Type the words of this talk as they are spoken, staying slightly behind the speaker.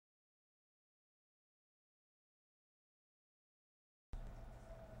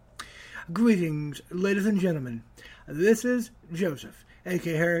Greetings, ladies and gentlemen. This is Joseph,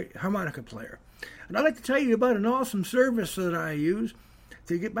 aka Harmonica Player. And I'd like to tell you about an awesome service that I use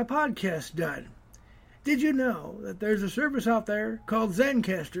to get my podcast done. Did you know that there's a service out there called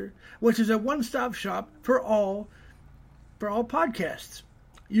Zencastr, which is a one-stop shop for all podcasts?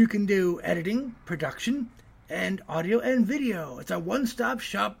 You can do editing, production, and audio and video. It's a one-stop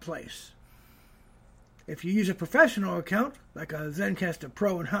shop place. If you use a professional account, like a Zencastr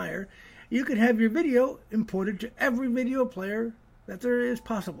Pro and higher, you can have your video imported to every video player that there is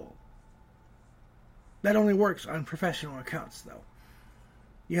possible. That only works on professional accounts, though.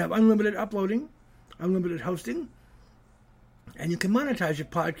 You have unlimited uploading, unlimited hosting, and you can monetize your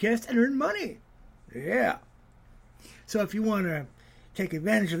podcast and earn money. Yeah. So if you want to take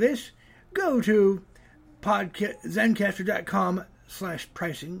advantage of this, go to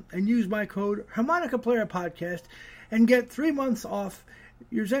Zencastr.com/pricing and use my code Harmonica Player Podcast and get 3 months off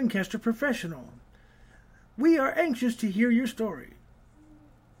your Zencastr Professional. We are anxious to hear your story.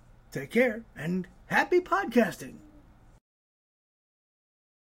 Take care and happy podcasting.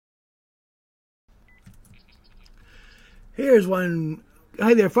 Here's one.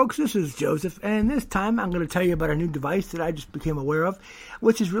 Hi there, folks. This is Joseph, and this time I'm going to tell you about a new device that I just became aware of,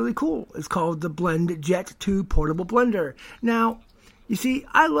 which is really cool. It's called the BlendJet 2 Portable Blender. Now, you see,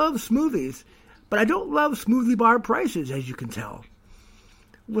 I love smoothies, but I don't love smoothie bar prices, as you can tell.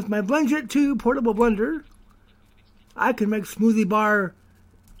 With my BlendJet 2 Portable Blender, I can make smoothie bar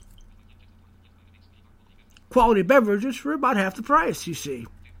quality beverages for about half the price, you see.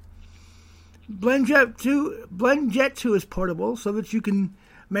 BlendJet 2 is portable so that you can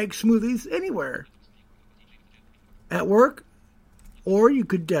make smoothies anywhere. At work, or you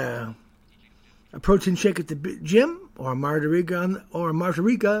could a protein shake at the gym, or a margarita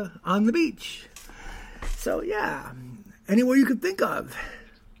on the beach. So yeah, anywhere you can think of.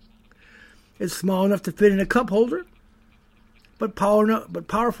 It's small enough to fit in a cup holder, but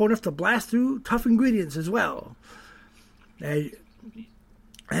powerful enough to blast through tough ingredients as well. And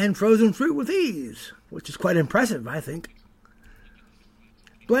frozen fruit with ease, which is quite impressive, I think.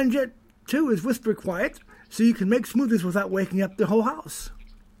 BlendJet 2 is whisper quiet, so you can make smoothies without waking up the whole house.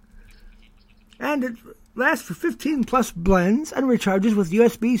 And it lasts for 15 plus blends and recharges with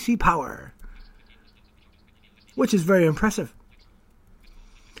USB-C power, which is very impressive.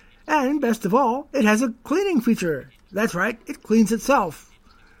 And best of all, it has a cleaning feature. That's right, it cleans itself.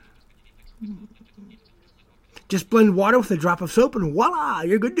 Just blend water with a drop of soap and voila,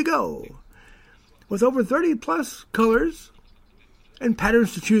 you're good to go. With over 30 plus colors and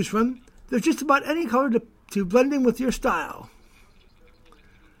patterns to choose from, there's just about any color to blend in with your style.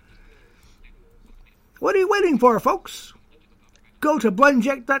 What are you waiting for, folks? Go to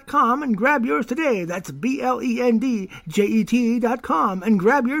blendjet.com and grab yours today. That's BLENDJET.com and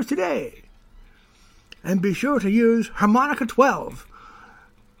grab yours today. And be sure to use Harmonica12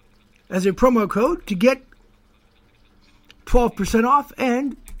 as a promo code to get 12% off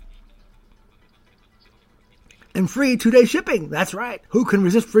and free 2-day shipping. That's right. Who can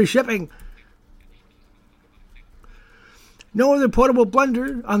resist free shipping? No other portable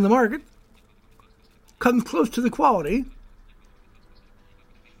blender on the market comes close to the quality,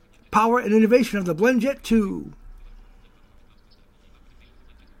 power, and innovation of the BlendJet 2.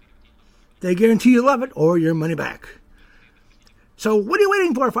 They guarantee you love it or your money back. So what are you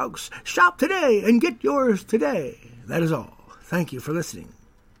waiting for, folks? Shop today and get yours today. That is all. Thank you for listening.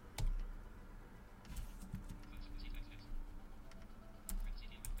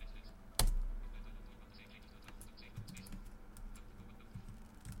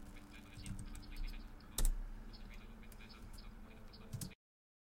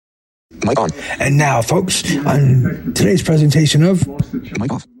 Mic on. And now, folks, on today's presentation of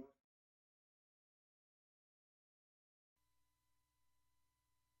Mic off.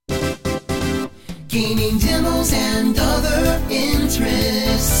 Gaining demos and other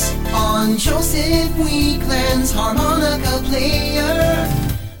interests on Joseph Weekland's Harmonica Player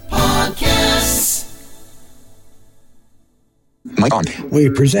Podcasts. Mic on. we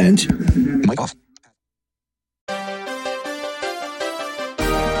present Mic off.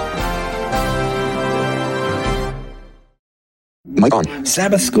 Mic on.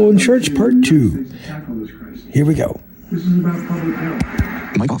 Sabbath School and Church Part 2. Here we go.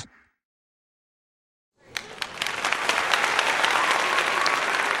 Mic off.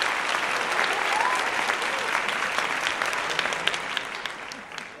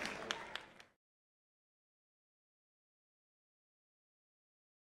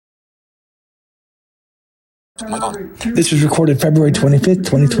 Mic on. This was recorded February 25th,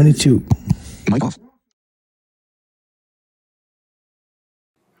 2022. Mic off.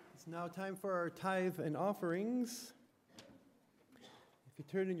 It's now time for our tithe and offerings. If you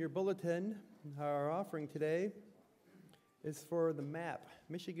turn in your bulletin, our offering today is for the MAP,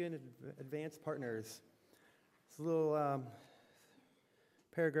 Michigan Advanced Partners. It's a little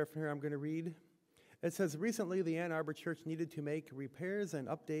paragraph here I'm going to read. It says, recently the Ann Arbor Church needed to make repairs and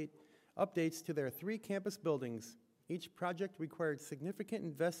updates to their 3 campus buildings. Each project required significant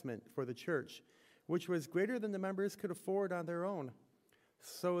investment for the church, which was greater than the members could afford on their own.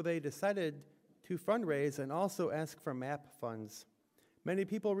 So they decided to fundraise and also ask for MAP funds. Many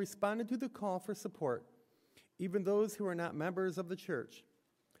people responded to the call for support, even those who were not members of the church.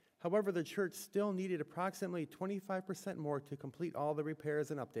 However, the church still needed approximately 25% more to complete all the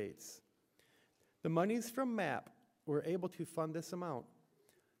repairs and updates. The monies from MAP were able to fund this amount.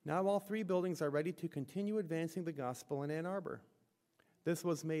 Now all 3 buildings are ready to continue advancing the gospel in Ann Arbor. This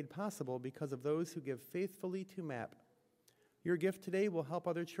was made possible because of those who give faithfully to MAP. Your gift today will help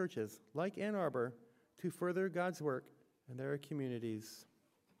other churches, like Ann Arbor, to further God's work in their communities.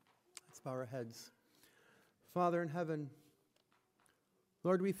 Let's bow our heads. Father in heaven,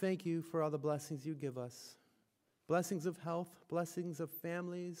 Lord, we thank you for all the blessings you give us. Blessings of health, blessings of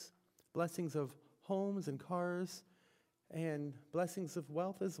families, blessings of homes and cars, and blessings of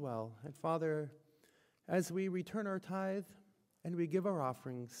wealth as well. And Father, as we return our tithe and we give our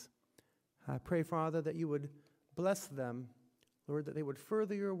offerings, I pray, Father, that you would bless them, Lord, that they would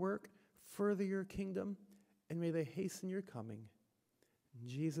further your work, further your kingdom, and may they hasten your coming. In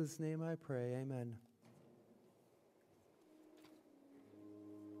Jesus' name I pray, amen.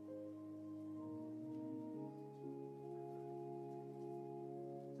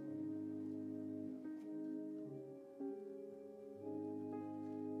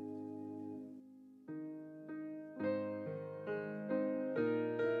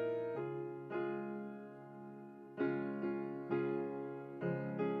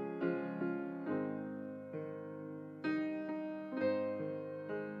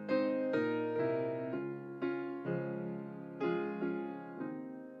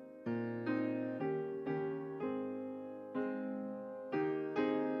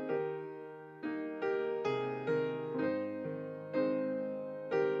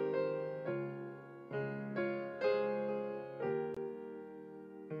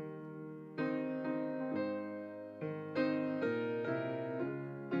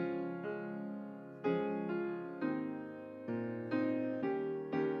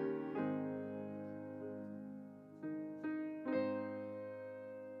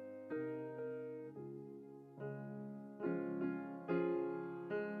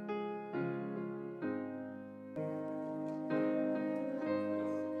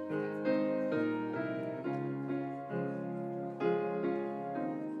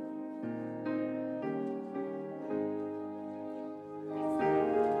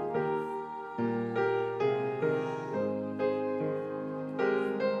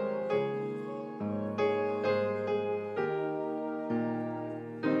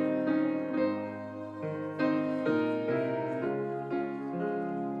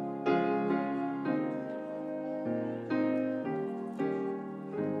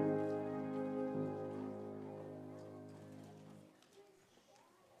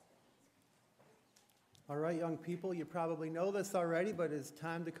 All right, young people, you probably know this already, but it's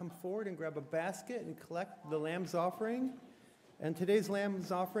time to come forward and grab a basket and collect the Lamb's offering. And today's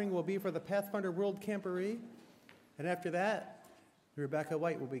Lamb's offering will be for the Pathfinder World Camporee. And after that, Rebecca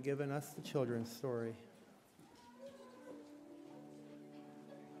White will be giving us the children's story.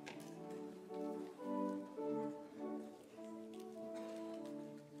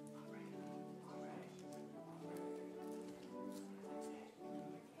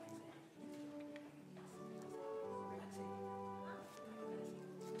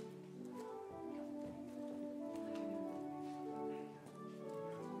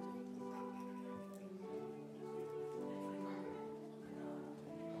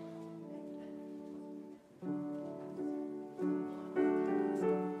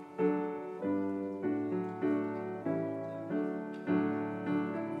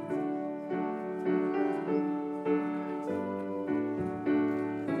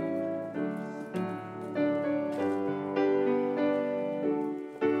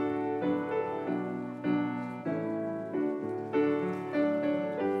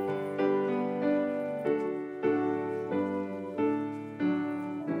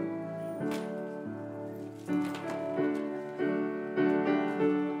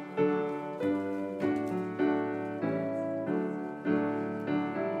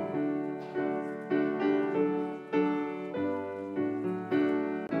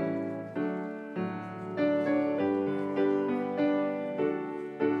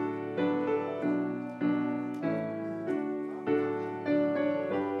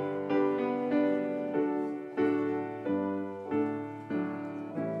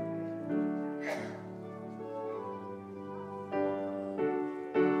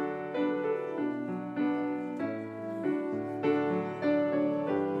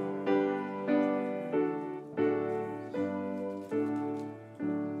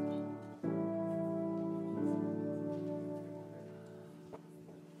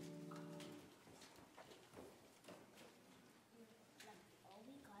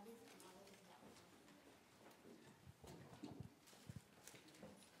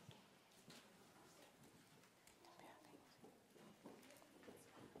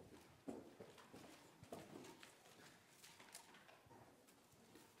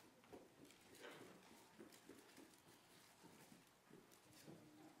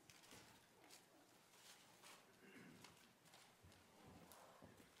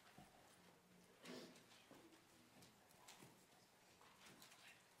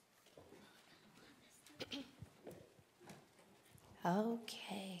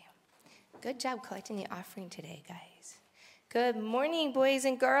 Okay. Good job collecting the offering today, guys. Good morning, boys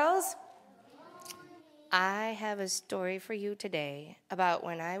and girls. I have a story for you today about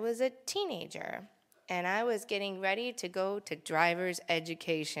when I was a teenager and I was getting ready to go to driver's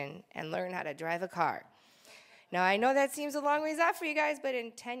education and learn how to drive a car. Now, I know that seems a long ways off for you guys, but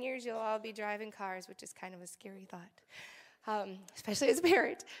in 10 years, you'll all be driving cars, which is kind of a scary thought, especially as a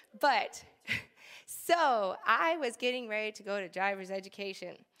parent. But so I was getting ready to go to driver's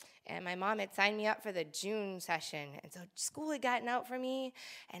education, and my mom had signed me up for the June session. And so school had gotten out for me,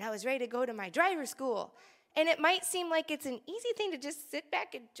 and I was ready to go to my driver's school. And it might seem like it's an easy thing to just sit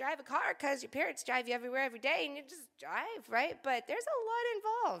back and drive a car because your parents drive you everywhere every day, and you just drive, right? But there's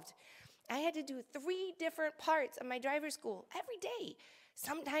a lot involved. I had to do 3 different parts of my driver's school every day.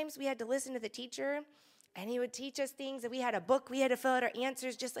 Sometimes we had to listen to the teacher, and he would teach us things, and we had a book. We had to fill out our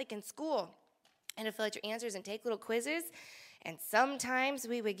answers just like in school. And to fill out your answers and take little quizzes. And sometimes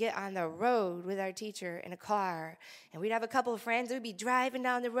we would get on the road with our teacher in a car, and we'd have a couple of friends. We'd be driving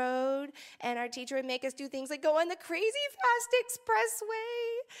down the road, and our teacher would make us do things like go on the crazy fast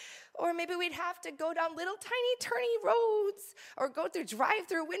expressway, or maybe we'd have to go down little tiny turny roads, or go through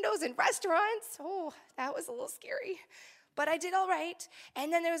drive-through windows in restaurants. Oh, that was a little scary. But I did all right.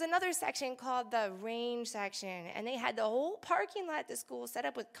 And then there was another section called the range section. And they had the whole parking lot at the school set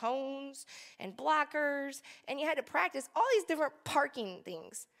up with cones and blockers. And you had to practice all these different parking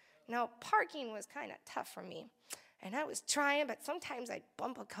things. Now, parking was kind of tough for me. And I was trying, but sometimes I'd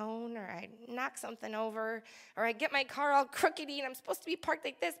bump a cone or I'd knock something over. Or I'd get my car all crookedy and I'm supposed to be parked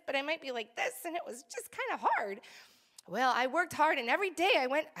like this, but I might be like this. And it was just kind of hard. Well, I worked hard, and every day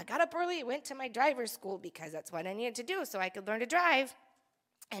I got up early, went to my driver's school because that's what I needed to do so I could learn to drive.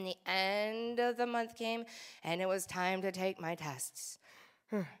 And the end of the month came, and it was time to take my tests.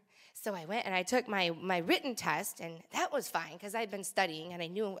 So I went and I took my written test, and that was fine because I'd been studying and I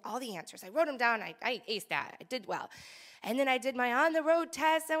knew all the answers. I wrote them down. I aced that. I did well. And then I did my on-the-road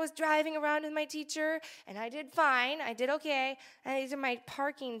test. I was driving around with my teacher, and I did fine. I did okay. And I did my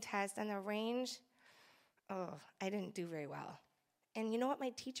parking test on the range. Oh, I didn't do very well. And you know what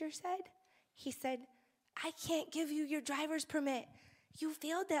my teacher said? He said, I can't give you your driver's permit. You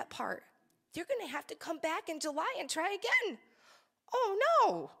failed that part. You're going to have to come back in July and try again. Oh,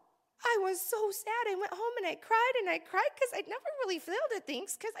 no. I was so sad. I went home and I cried because I'd never really failed at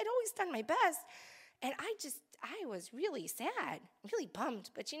things because I'd always done my best. And I was really sad, really bummed.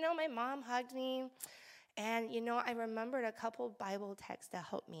 But, my mom hugged me. And, I remembered a couple Bible texts that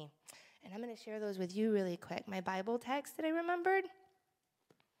helped me. And I'm going to share those with you really quick. My Bible text that I remembered.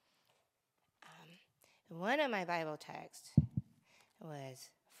 One of my Bible texts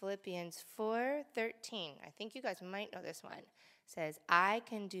was Philippians 4:13. I think you guys might know this one. It says, I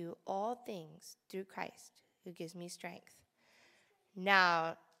can do all things through Christ who gives me strength.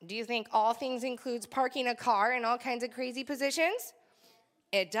 Now, do you think all things includes parking a car in all kinds of crazy positions?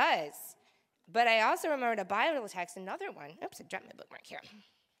 It does. But I also remembered a Bible text, another one. Oops, I dropped my bookmark here.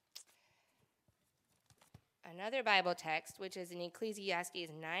 Another Bible text, which is in Ecclesiastes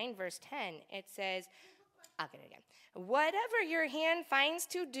 9, verse 10, it says, I'll get it again. Whatever your hand finds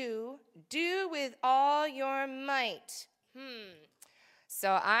to do, do with all your might.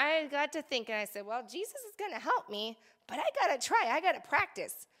 So I got to thinking, I said, well, Jesus is going to help me, but I got to try. I got to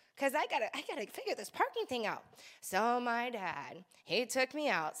practice because I got to figure this parking thing out. So my dad, he took me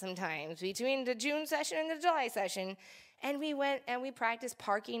out sometimes between the June session and the July session, and we went and we practiced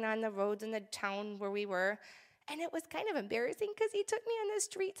parking on the roads in the town where we were. And it was kind of embarrassing because he took me on the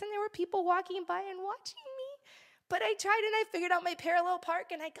streets and there were people walking by and watching me. But I tried and I figured out my parallel park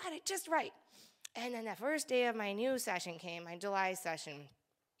and I got it just right. And then the first day of my new session came, my July session.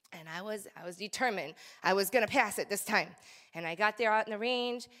 And I was determined I was going to pass it this time. And I got there out in the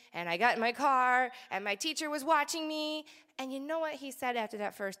range and I got in my car and my teacher was watching me. And you know what he said after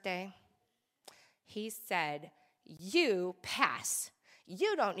that first day? He said, you pass.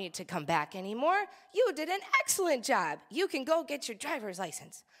 You don't need to come back anymore. You did an excellent job. You can go get your driver's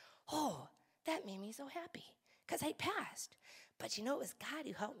license. Oh, that made me so happy because I passed. But it was God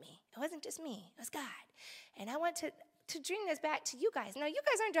who helped me. It wasn't just me. It was God. And I want to bring this back to you guys. Now, you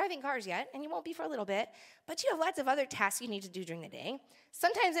guys aren't driving cars yet, and you won't be for a little bit, but you have lots of other tasks you need to do during the day.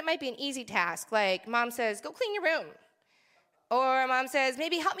 Sometimes it might be an easy task, like mom says, go clean your room. Or mom says,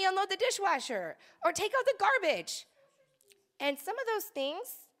 maybe help me unload the dishwasher, or take out the garbage. And some of those things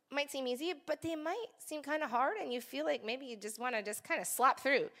might seem easy, but they might seem kind of hard, and you feel like maybe you just want to just kind of slop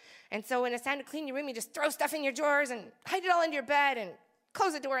through. And so when it's time to clean your room, you just throw stuff in your drawers and hide it all into your bed and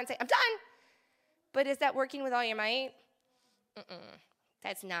close the door and say, I'm done. But is that working with all your might?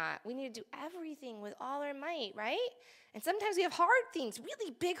 That's not. We need to do everything with all our might, right? And sometimes we have hard things,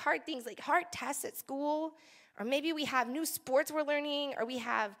 really big hard things, like hard tests at school, or maybe we have new sports we're learning, or we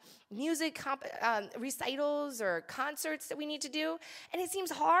have music recitals or concerts that we need to do, and it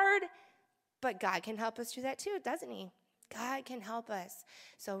seems hard, but God can help us do that too, doesn't he? God can help us.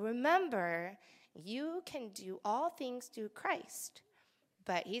 So remember, you can do all things through Christ,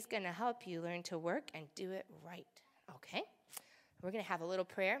 but he's going to help you learn to work and do it right, okay? We're going to have a little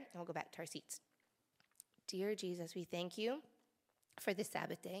prayer, and we'll go back to our seats. Dear Jesus, we thank you for this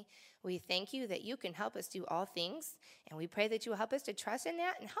Sabbath day. We thank you that you can help us do all things, and we pray that you will help us to trust in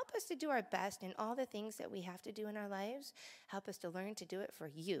that and help us to do our best in all the things that we have to do in our lives. Help us to learn to do it for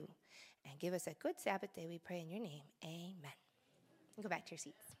you, and give us a good Sabbath day, we pray in your name. Amen. Go back to your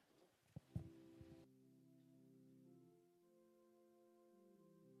seats.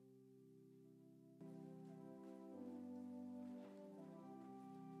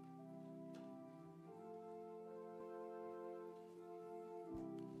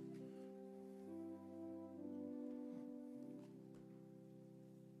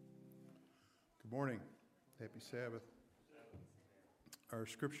 Good morning. Happy Sabbath. Our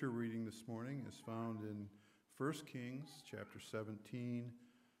scripture reading this morning is found in 1 Kings chapter 17,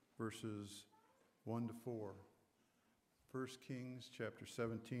 verses 1 to 4. 1 Kings chapter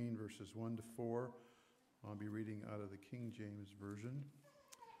 17, verses 1 to 4. I'll be reading out of the King James Version.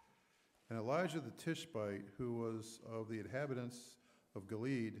 And Elijah the Tishbite, who was of the inhabitants of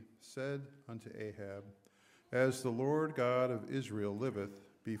Gilead, said unto Ahab, As the Lord God of Israel liveth,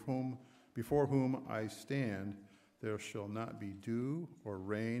 before whom I stand, there shall not be dew or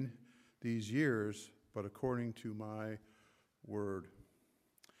rain these years, but according to my word.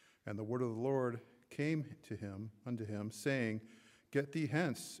 And the word of the Lord came unto him, saying, Get thee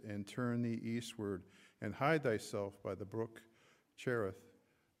hence, and turn thee eastward, and hide thyself by the brook Cherith,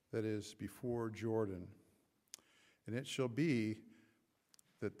 that is before Jordan. And it shall be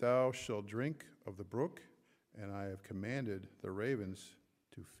that thou shalt drink of the brook, and I have commanded the ravens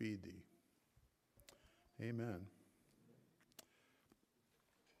to feed thee. Amen.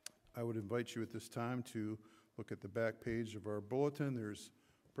 I would invite you at this time to look at the back page of our bulletin. There's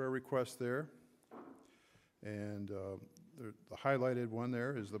prayer requests there. And the highlighted one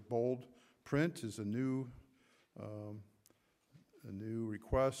there is the bold print is a new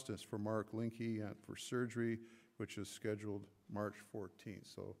request. It's for Mark Linke for surgery, which is scheduled March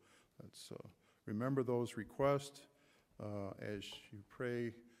 14th. So let's remember those requests as you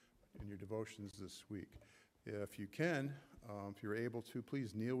pray in your devotions this week. If you can, if you're able to,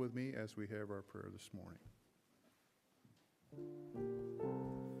 please kneel with me as we have our prayer this morning.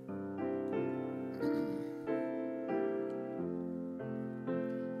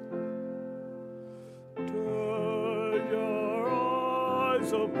 Turn your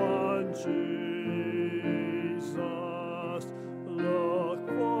eyes upon Jesus, look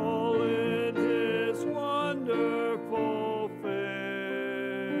full in his wonderful face,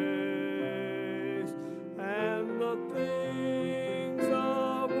 and the things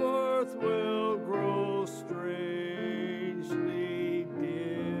of earth will grow strangely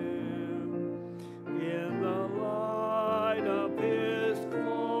dim in the light of his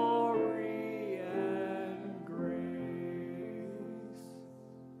glory and grace.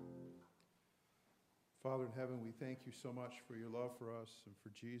 Father in heaven, we thank you so much for your love for us and for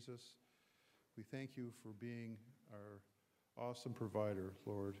Jesus. We thank you for being our awesome provider,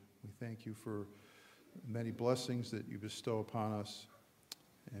 Lord. We thank you for many blessings that you bestow upon us.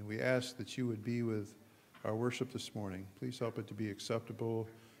 And we ask that you would be with our worship this morning. Please help it to be acceptable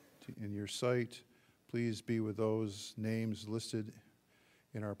in your sight. Please be with those names listed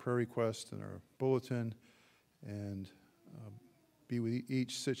in our prayer request and our bulletin, and be with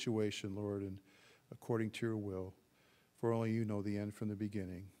each situation, Lord, and according to your will, for only you know the end from the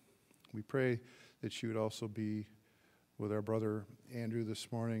beginning. We pray that you would also be with our brother Andrew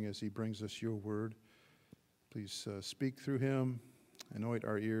this morning as he brings us your word. Please speak through him, anoint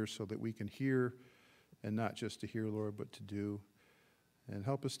our ears so that we can hear, and not just to hear, Lord, but to do. And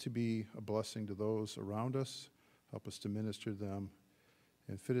help us to be a blessing to those around us. Help us to minister to them,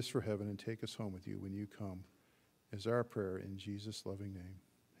 and fit us for heaven and take us home with you when you come, is our prayer in Jesus' loving name.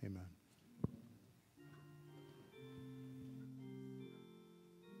 Amen.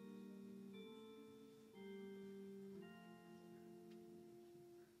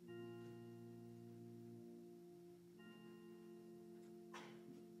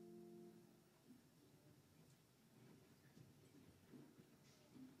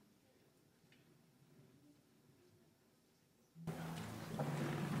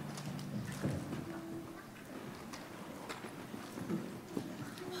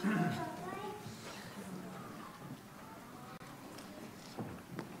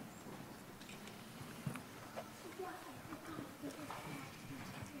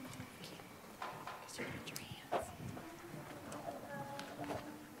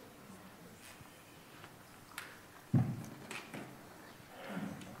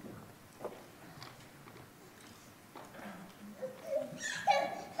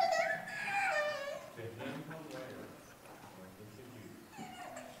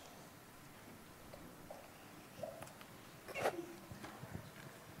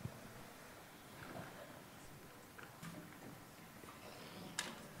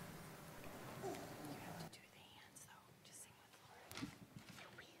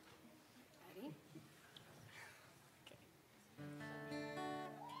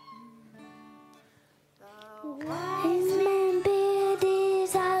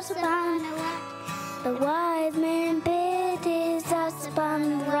 The wise man built his house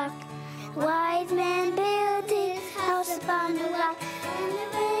upon the rock. The wise man built his house upon the rock. And the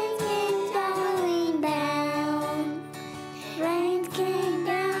rain came tumbling down. The rain came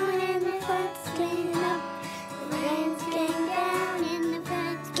down and the floods came up. The rain came down and the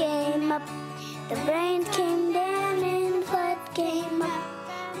floods came up. The rain came down and the floods came up.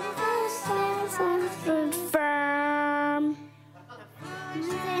 The house was firm.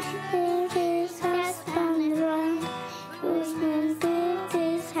 Built his house upon the rock. Whose man built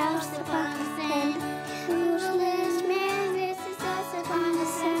his house upon the sand. Whose man built his house upon the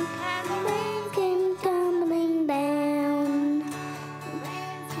sand. The rain came tumbling down. The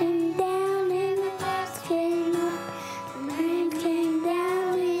rain came down and the floods came up. The rain came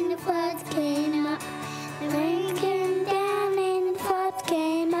down and the floods came up. The rain came down and the floods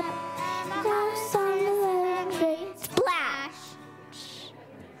came up. The house on the road, splash.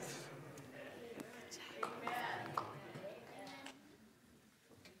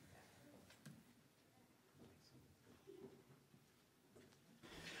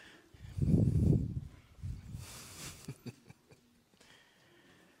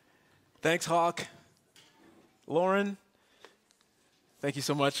 Thanks, Hawk. Lauren, thank you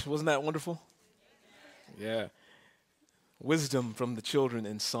so much. Wasn't that wonderful? Yeah. Wisdom from the children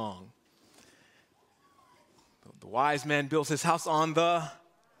in song. The wise man builds his house on the...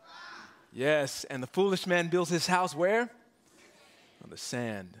 Yes, and the foolish man builds his house where? On the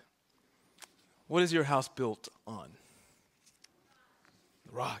sand. What is your house built on?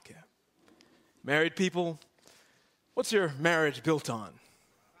 The rock, yeah. Married people, what's your marriage built on?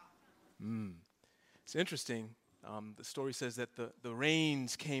 It's interesting. The story says that the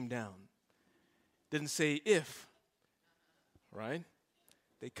rains came down. Didn't say if, right?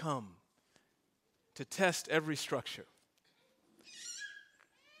 They come to test every structure.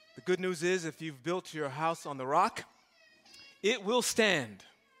 The good news is if you've built your house on the rock, it will stand.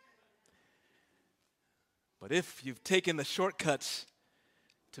 But if you've taken the shortcuts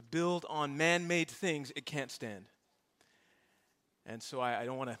to build on man-made things, it can't stand. And so I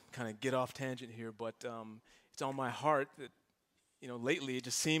don't want to kind of get off tangent here, but it's on my heart that, lately it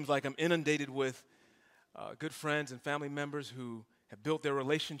just seems like I'm inundated with good friends and family members who have built their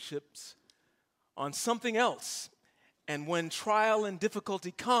relationships on something else. And when trial and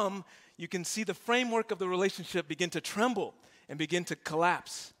difficulty come, you can see the framework of the relationship begin to tremble and begin to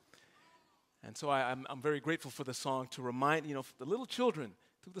collapse. And so I'm very grateful for the song to remind, the little children,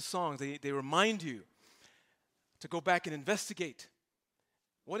 through the songs, they remind you to go back and investigate.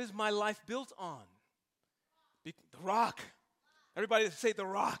 What is my life built on? The rock. Everybody say the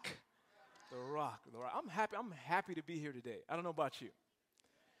rock. The rock. The rock. I'm happy to be here today. I don't know about you.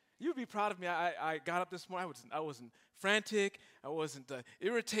 You'd be proud of me. I got up this morning. I wasn't frantic. I wasn't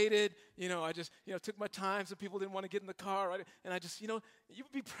irritated. I just took my time. Some people didn't want to get in the car, right? And I just, you'd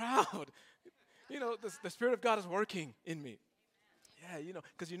be proud. The Spirit of God is working in me. Yeah,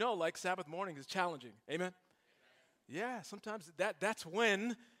 because like Sabbath morning is challenging. Amen? Yeah, sometimes that's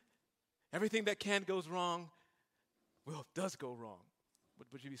when everything that can goes wrong, does go wrong. But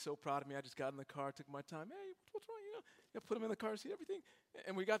would you be so proud of me? I just got in the car, took my time. Hey, what's wrong? Put them in the car, see everything.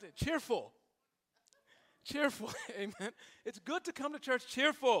 And we got to cheerful. Cheerful, amen. It's good to come to church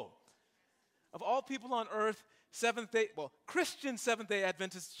cheerful. Of all people on earth, Christian Seventh-day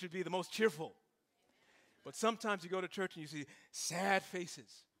Adventists should be the most cheerful. But sometimes you go to church and you see sad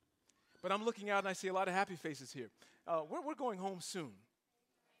faces. But I'm looking out and I see a lot of happy faces here. We're going home soon.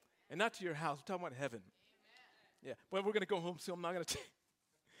 And not to your house. We're talking about heaven. Yeah, but we're going to go home soon. I'm not going to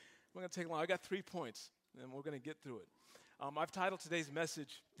take long. I got 3 points, and we're going to get through it. I've titled today's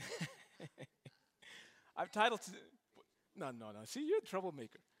message. No. See, you're a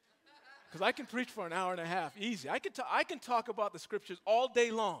troublemaker. Because I can preach for an hour and a half, easy. I can talk about the scriptures all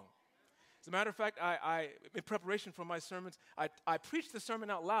day long. As a matter of fact, I in preparation for my sermons, I preach the sermon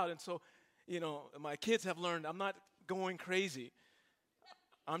out loud, and so, my kids have learned I'm not going crazy.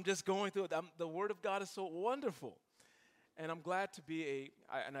 I'm just going through it. The Word of God is so wonderful. And I'm glad to be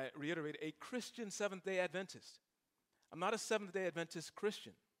and I reiterate, a Christian Seventh-day Adventist. I'm not a Seventh-day Adventist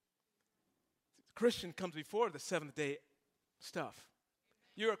Christian. Christian comes before the Seventh-day stuff.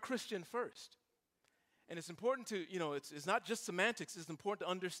 You're a Christian first. And it's important to, it's not just semantics. It's important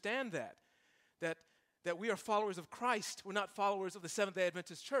to understand that we are followers of Christ. We're not followers of the Seventh-day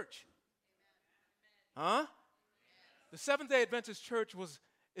Adventist Church. Huh? The Seventh-day Adventist Church was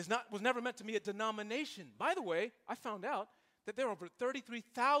never meant to be a denomination. By the way, I found out that there are over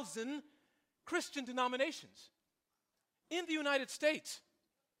 33,000 Christian denominations in the United States.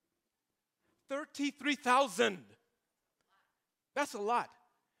 33,000. That's a lot.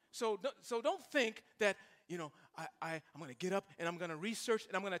 So don't think that, I'm going to get up and I'm going to research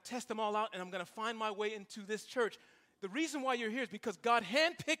and I'm going to test them all out and I'm going to find my way into this church. The reason why you're here is because God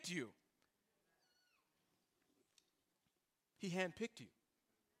handpicked you. He handpicked you.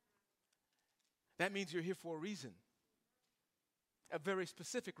 That means you're here for a reason, a very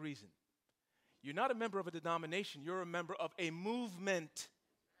specific reason. You're not a member of a denomination. You're a member of a movement,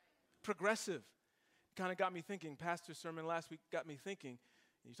 progressive. Kind of got me thinking. Pastor's sermon last week got me thinking.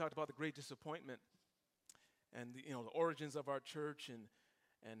 You talked about the great disappointment and the origins of our church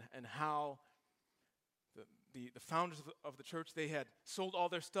and how the founders of the church, they had sold all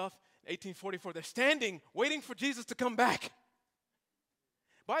their stuff in 1844. They're standing, waiting for Jesus to come back.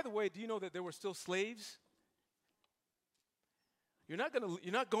 By the way, do you know that there were still slaves? You're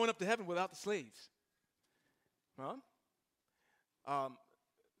not going up to heaven without the slaves. Huh?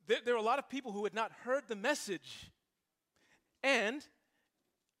 There are a lot of people who had not heard the message. And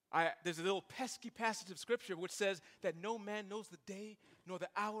there's a little pesky passage of Scripture which says that no man knows the day nor the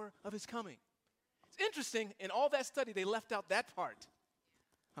hour of his coming. It's interesting, in all that study, they left out that part.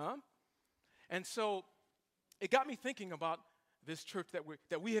 Huh? And so it got me thinking about this church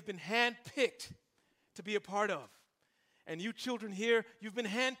that we have been handpicked to be a part of. And you children here, you've been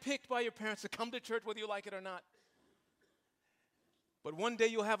handpicked by your parents to come to church whether you like it or not. But one day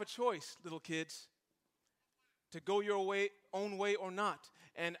you'll have a choice, little kids, to go your own way or not.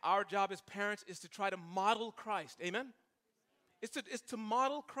 And our job as parents is to try to model Christ. Amen? It's to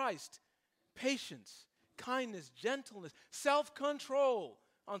model Christ. Patience, kindness, gentleness, self-control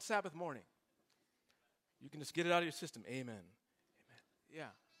on Sabbath morning. You can just get it out of your system. Amen. Amen.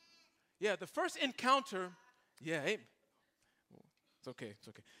 Yeah, the first encounter, it's okay.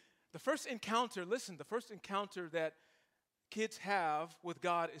 The first encounter that kids have with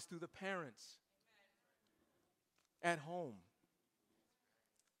God is through the parents. At home.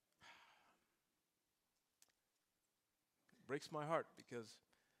 It breaks my heart because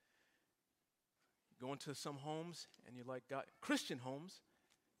you go into some homes and you're like God, Christian homes,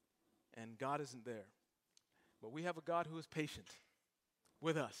 and God isn't there. But we have a God who is patient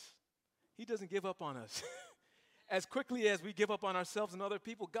with us. He doesn't give up on us. As quickly as we give up on ourselves and other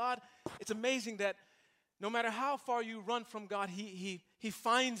people, God, it's amazing that no matter how far you run from God, He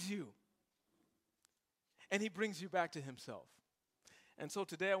finds you. And He brings you back to Himself. And so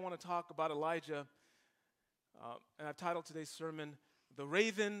today I want to talk about Elijah, and I've titled today's sermon, The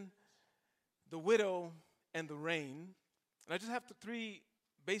Raven, the Widow, and the Rain. And I just have three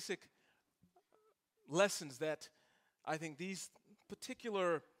basic lessons that I think these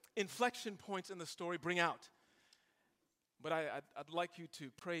particular inflection points in the story bring out. But I'd like you to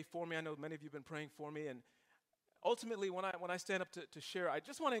pray for me. I know many of you have been praying for me. And ultimately, when I stand up to share, I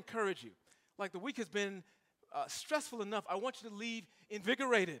just want to encourage you. Like the week has been stressful enough, I want you to leave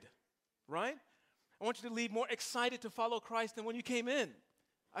invigorated, right? I want you to leave more excited to follow Christ than when you came in.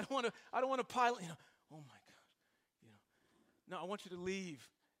 I don't want to pile, oh my gosh, No, I want you to leave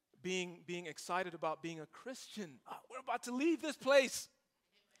being excited about being a Christian. We're about to leave this place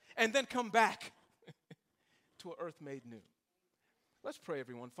and then come back to an earth made new. Let's pray,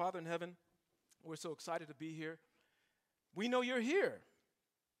 everyone. Father in heaven, we're so excited to be here. We know you're here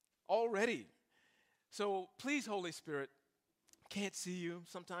already. So please, Holy Spirit, can't see you.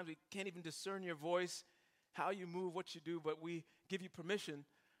 Sometimes we can't even discern your voice, how you move, what you do, but we give you permission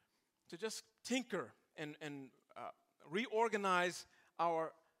to just tinker and reorganize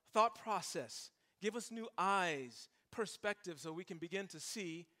our thought process. Give us new eyes, perspective, so we can begin to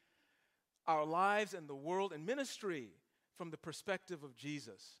see our lives and the world and ministry from the perspective of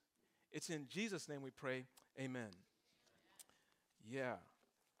Jesus. It's in Jesus' name we pray. Amen. Yeah.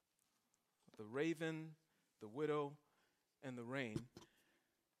 The raven, the widow, and the rain.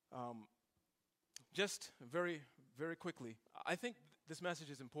 Just very, very quickly, I think this message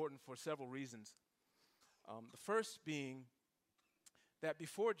is important for several reasons. The first being that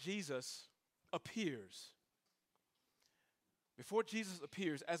before Jesus appears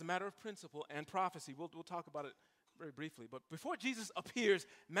as a matter of principle and prophecy, we'll talk about it very briefly, but before Jesus appears,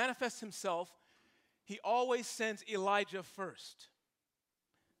 manifests himself, he always sends Elijah first.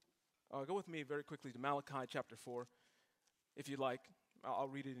 Go with me very quickly to Malachi chapter 4, if you'd like. I'll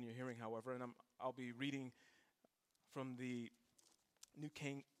read it in your hearing, however, and I'll be reading from the New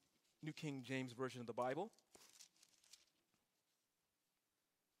King James Version of the Bible.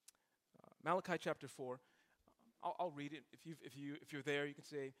 Malachi chapter 4. I'll read it. If you're there, you can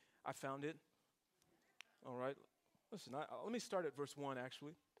say, "I found it." All right. Listen, let me start at verse 1,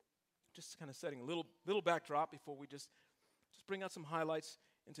 actually. Just kind of setting a little backdrop before we just bring out some highlights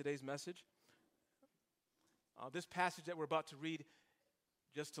in today's message. This passage that we're about to read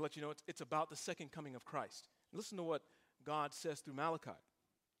just to let you know, it's about the second coming of Christ. Listen to what God says through Malachi.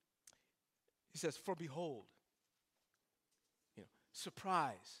 He says, for behold,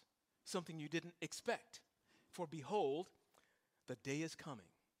 surprise, something you didn't expect. For behold, the day is coming.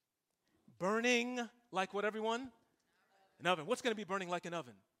 Burning like what, everyone? An oven. What's going to be burning like an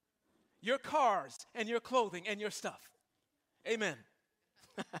oven? Your cars and your clothing and your stuff. Amen.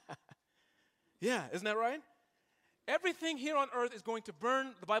 Yeah, isn't that right? Everything here on earth is going to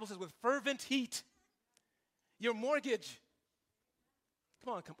burn, the Bible says, with fervent heat. Your mortgage.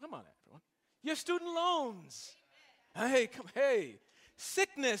 Come on, everyone. Your student loans. Hey.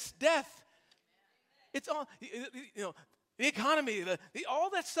 Sickness, death. It's all, the economy, all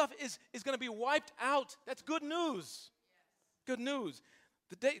that stuff is going to be wiped out. That's good news. Good news.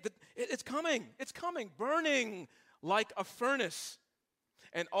 It's coming. It's coming. Burning like a furnace.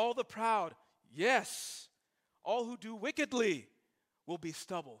 And all the proud, yes, all who do wickedly will be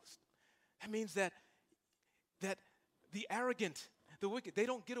stubble. That means that the arrogant, the wicked, they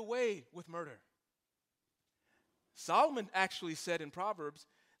don't get away with murder. Solomon actually said in Proverbs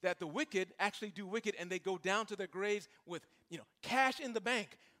that the wicked actually do wicked and they go down to their graves with, cash in the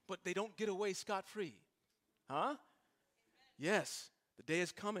bank, but they don't get away scot-free. Huh? Yes, the day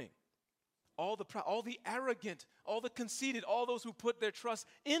is coming. All the proud, all the arrogant, all the conceited, all those who put their trust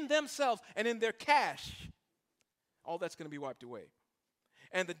in themselves and in their cash, all that's going to be wiped away.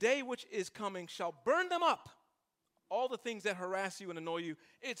 And the day which is coming shall burn them up. All the things that harass you and annoy you,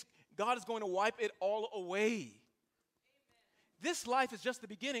 God is going to wipe it all away. This life is just the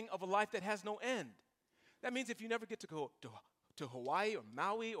beginning of a life that has no end. That means if you never get to go to Hawaii or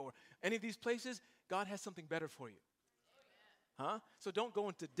Maui or any of these places, God has something better for you. Huh? So don't go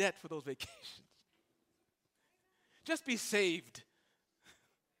into debt for those vacations. Just be saved.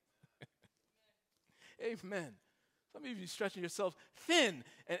 Amen. Some of you are stretching yourself thin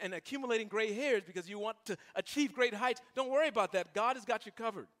and accumulating gray hairs because you want to achieve great heights. Don't worry about that. God has got you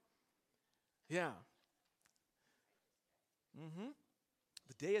covered. Yeah.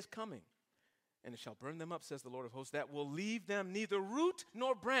 The day is coming, and it shall burn them up, says the Lord of hosts, that will leave them neither root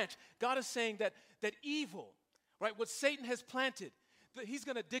nor branch. God is saying that evil, right, what Satan has planted, that he's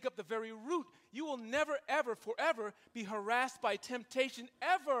going to dig up the very root. You will never, ever, forever be harassed by temptation,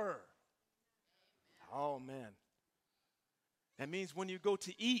 ever. Oh, man. That means when you go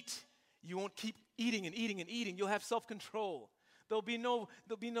to eat, you won't keep eating and eating and eating. You'll have self-control. There'll be no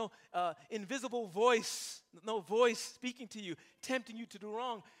invisible voice, no voice speaking to you, tempting you to do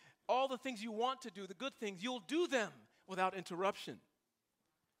wrong. All the things you want to do, the good things, you'll do them without interruption.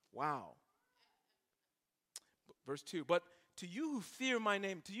 Wow. Verse 2, but to you who fear my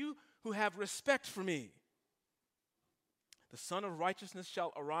name, to you who have respect for me, the Son of Righteousness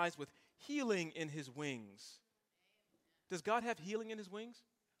shall arise with healing in his wings. Does God have healing in his wings?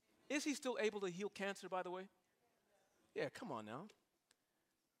 Is he still able to heal cancer, by the way? Yeah, come on now.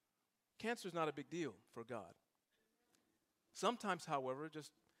 Cancer is not a big deal for God. Sometimes, however,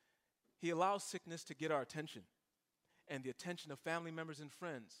 he allows sickness to get our attention and the attention of family members and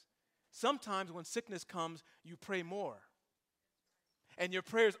friends. Sometimes when sickness comes, you pray more. And your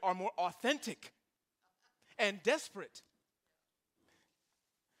prayers are more authentic and desperate.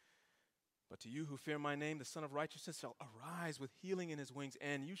 But to you who fear my name, the Son of Righteousness shall arise with healing in his wings,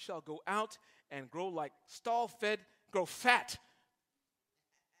 and you shall go out and grow like stall-fed, grow fat.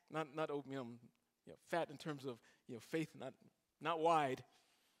 Not fat in terms of faith, not wide.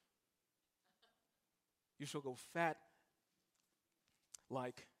 You shall go fat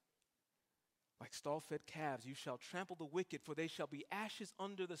like stall-fed calves. You shall trample the wicked, for they shall be ashes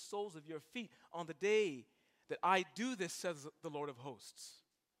under the soles of your feet on the day that I do this, says the Lord of hosts.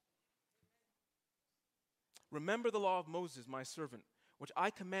 Remember the law of Moses, my servant, which I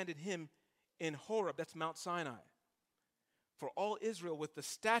commanded him in Horeb, that's Mount Sinai. For all Israel with the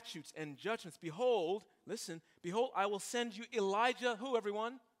statutes and judgments, behold, listen, behold, I will send you Elijah, who,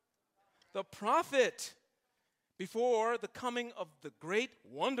 everyone? The prophet, before the coming of the great,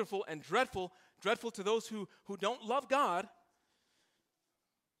 wonderful, and dreadful to those who don't love God,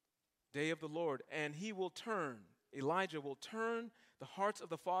 day of the Lord. And Elijah will turn the hearts of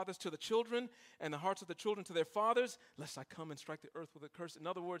the fathers to the children, and the hearts of the children to their fathers, lest I come and strike the earth with a curse. In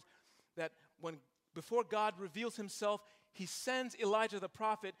other words, that before God reveals himself, he sends Elijah the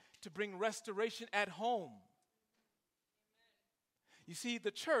prophet to bring restoration at home. You see,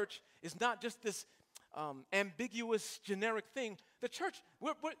 the church is not just this ambiguous, generic thing. The church,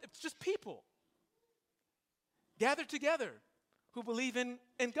 it's just people gathered together who believe in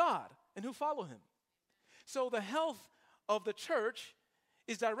God and who follow him. So the health of the church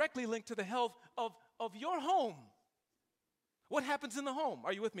is directly linked to the health of your home. What happens in the home?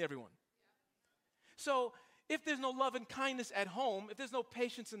 Are you with me, everyone? So if there's no love and kindness at home, if there's no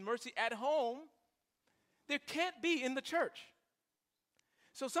patience and mercy at home, there can't be in the church.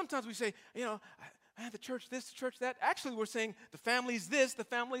 So sometimes we say, the church this, the church that. Actually, we're saying the family's this, the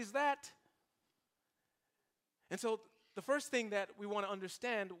family's that. And so the first thing that we want to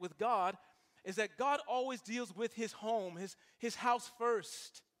understand with God is that God always deals with his home, his house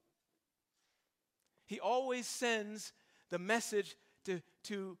first. He always sends the message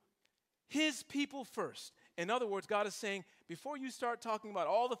to his people first. In other words, God is saying, before you start talking about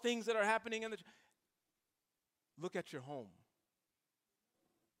all the things that are happening in the church, look at your home.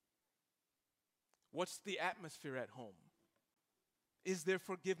 What's the atmosphere at home? Is there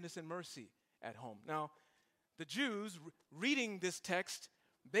forgiveness and mercy at home? Now, the Jews reading this text,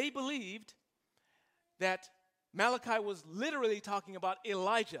 they believed that Malachi was literally talking about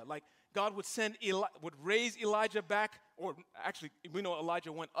Elijah, like God would raise Elijah back, or actually, we know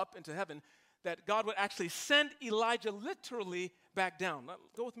Elijah went up into heaven, that God would actually send Elijah literally back down. Now,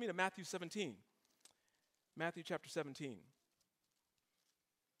 go with me to Matthew 17. Matthew chapter 17.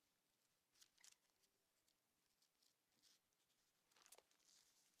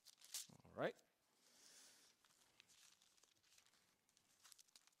 All right.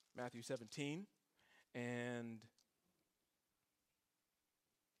 Matthew 17 and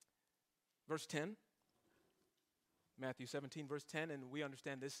verse 10. Matthew 17, verse 10, and we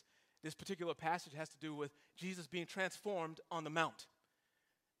understand this particular passage has to do with Jesus being transformed on the mount.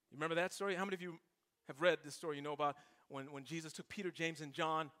 You remember that story? How many of you have read this story? You know about when Jesus took Peter, James, and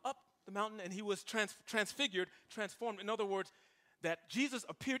John up the mountain and he was transfigured, transformed. In other words, that Jesus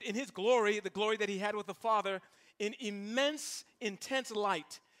appeared in his glory, the glory that he had with the Father, in immense, intense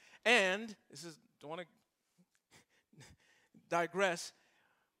light. And, don't want to digress,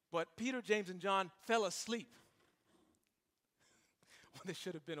 but Peter, James, and John fell asleep when they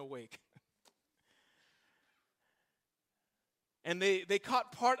should have been awake. And they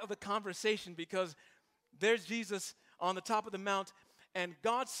caught part of the conversation because there's Jesus on the top of the mount, and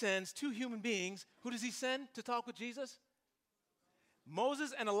God sends two human beings. Who does he send to talk with Jesus?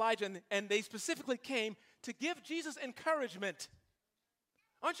 Moses and Elijah, and they specifically came to give Jesus encouragement.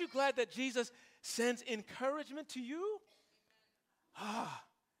 Aren't you glad that Jesus sends encouragement to you?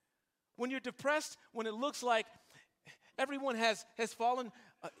 When you're depressed, when it looks like everyone has fallen,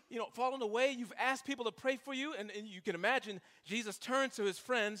 fallen away, you've asked people to pray for you, and you can imagine Jesus turns to his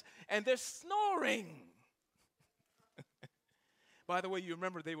friends, and they're snoring. By the way, you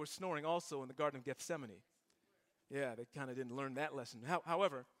remember they were snoring also in the Garden of Gethsemane. Yeah, they kind of didn't learn that lesson.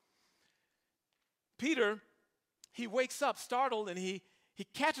 However, Peter, he wakes up startled, and he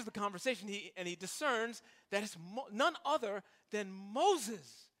catches the conversation, and he discerns that it's none other than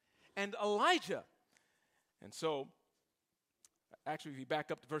Moses and Elijah. And so, actually, if you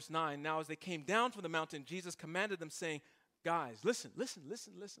back up to verse 9, now as they came down from the mountain, Jesus commanded them, saying, guys, listen.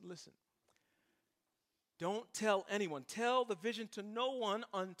 Don't tell anyone. Tell the vision to no one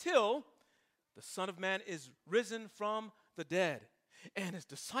until the Son of Man is risen from the dead. And his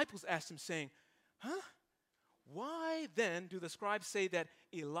disciples asked him, saying, why then do the scribes say that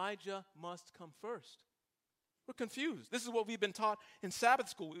Elijah must come first? We're confused. This is what we've been taught in Sabbath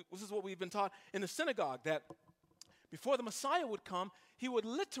school. This is what we've been taught in the synagogue, that before the Messiah would come, he would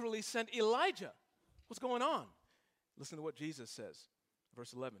literally send Elijah. What's going on? Listen to what Jesus says.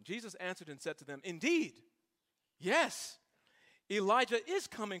 Verse 11. Jesus answered and said to them, indeed, yes, Elijah is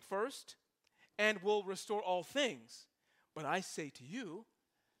coming first and will restore all things. But I say to you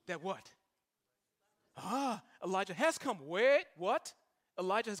that what? Elijah has come. Wait, what?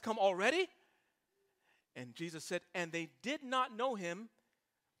 Elijah has come already? And Jesus said, and they did not know him,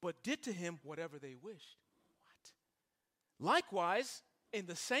 but did to him whatever they wished. What? Likewise, in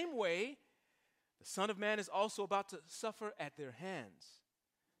the same way, the Son of Man is also about to suffer at their hands.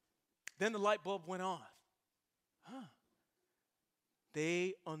 Then the light bulb went off.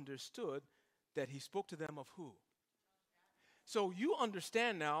 They understood that he spoke to them of who? So you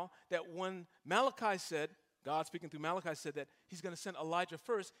understand now that when Malachi said, God speaking through Malachi said that he's going to send Elijah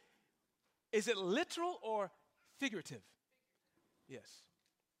first, is it literal or figurative? Yes.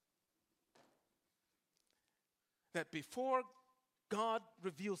 That before God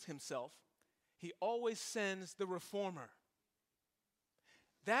reveals himself, he always sends the reformer.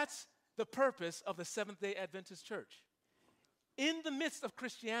 That's the purpose of the Seventh-day Adventist Church. In the midst of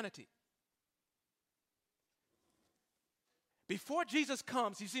Christianity, before Jesus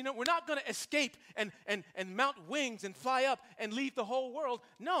comes, you see, no, we're not going to escape and mount wings and fly up and leave the whole world.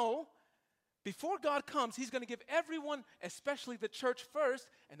 No, before God comes, he's going to give everyone, especially the church first,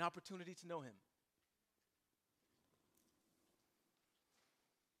 an opportunity to know him.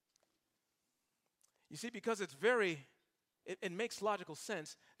 You see, because it makes logical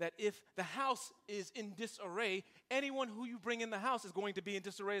sense that if the house is in disarray, anyone who you bring in the house is going to be in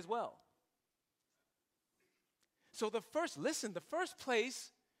disarray as well. So the first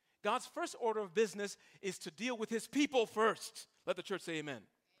place, God's first order of business is to deal with his people first. Let the church say amen.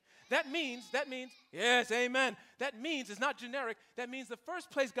 That means, yes, amen. That means, it's not generic, that means the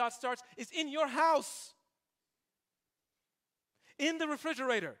first place God starts is in your house. In the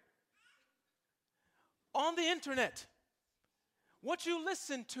refrigerator. On the internet. What you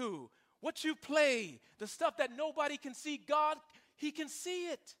listen to, what you play, the stuff that nobody can see, God, he can see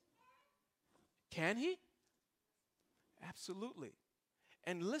it. Can he? Absolutely.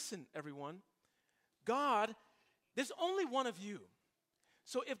 And listen, everyone, God, there's only one of you.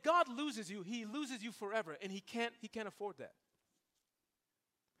 So if God loses you, he loses you forever, and he can't afford that.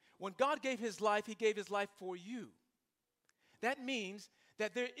 When God gave his life, he gave his life for you. That means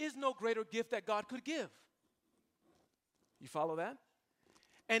that there is no greater gift that God could give. You follow that?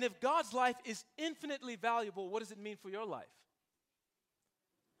 And if God's life is infinitely valuable, what does it mean for your life?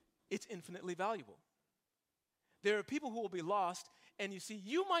 It's infinitely valuable. There are people who will be lost, and you see,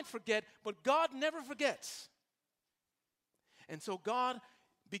 you might forget, but God never forgets. And so God,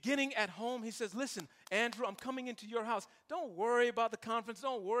 beginning at home, he says, listen, Andrew, I'm coming into your house. Don't worry about the conference.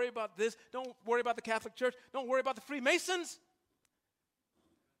 Don't worry about this. Don't worry about the Catholic Church. Don't worry about the Freemasons.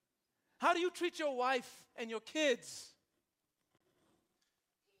 How do you treat your wife and your kids?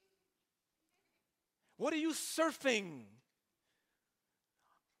 What are you surfing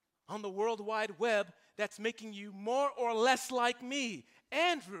on the World Wide Web that's making you more or less like me?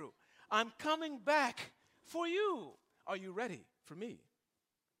 Andrew, I'm coming back for you. Are you ready for me?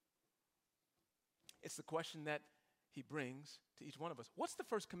 It's the question that he brings to each one of us. What's the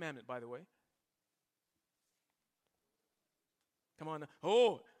first commandment, by the way? Come on.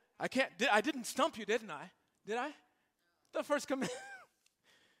 Oh, I didn't stump you, didn't I? Did I? The first commandment.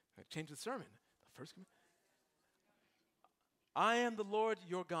 I changed the sermon. The first commandment. I am the Lord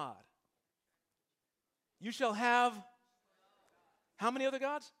your God. You shall have how many other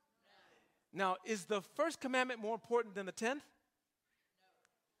gods? Now, is the first commandment more important than the 10th?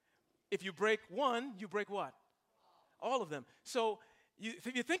 If you break one, you break what? All of them. So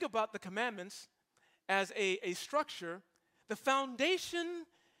if you think about the commandments as a structure, the foundation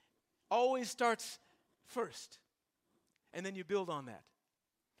always starts first, and then you build on that.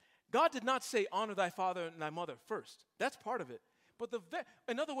 God did not say, honor thy father and thy mother first. That's part of it. But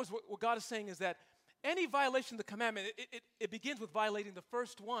in other words, what God is saying is that any violation of the commandment, it begins with violating the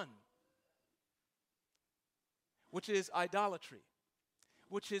first one, which is idolatry,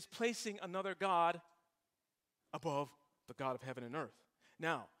 which is placing another God above the God of heaven and earth.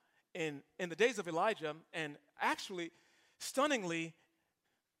 Now, in the days of Elijah, and actually, stunningly,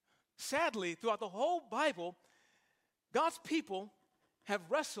 sadly, throughout the whole Bible, God's people have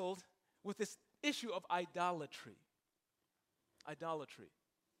wrestled with this issue of idolatry. Idolatry.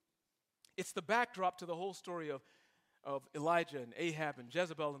 It's the backdrop to the whole story of Elijah and Ahab and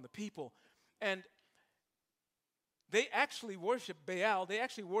Jezebel and the people. And they actually worshiped Baal. They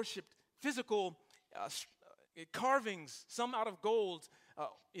actually worshiped physical carvings, some out of gold,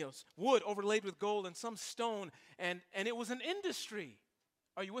 wood overlaid with gold, and some stone. And it was an industry.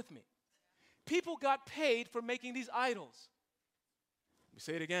 Are you with me? People got paid for making these idols. Let me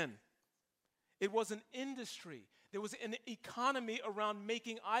say it again. It was an industry. There was an economy around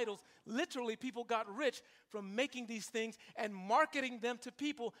making idols. Literally, people got rich from making these things and marketing them to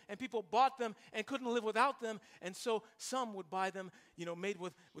people, and people bought them and couldn't live without them, and so some would buy them, made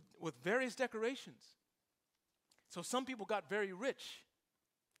with various decorations. So some people got very rich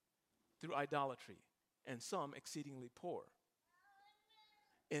through idolatry, and some exceedingly poor.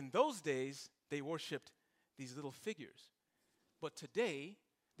 In those days, they worshipped these little figures. But today,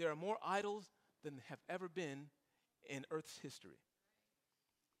 there are more idols than have ever been in Earth's history.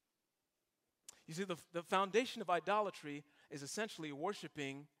 You see, the foundation of idolatry is essentially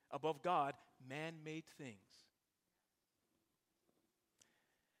worshiping above God man-made things.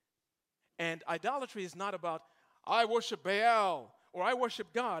 And idolatry is not about, I worship Baal or I worship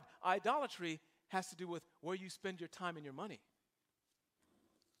God. Idolatry has to do with where you spend your time and your money.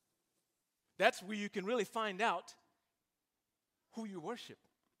 That's where you can really find out who you worship.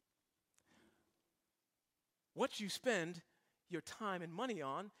 What you spend your time and money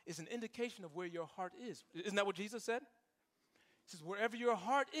on is an indication of where your heart is. Isn't that what Jesus said? He says, wherever your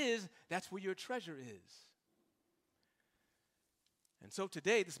heart is, that's where your treasure is. And so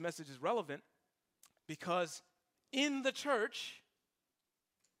today, this message is relevant because in the church,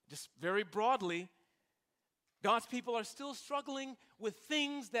 just very broadly, God's people are still struggling with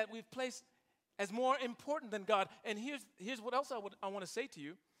things that we've placed as more important than God. And here's what else I want to say to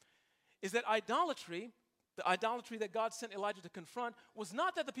you, is that idolatry, the idolatry that God sent Elijah to confront, was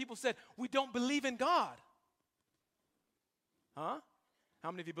not that the people said, we don't believe in God. Huh?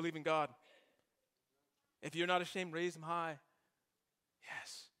 How many of you believe in God? If you're not ashamed, raise them high.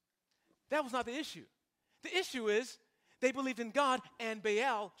 Yes. That was not the issue. The issue is they believed in God and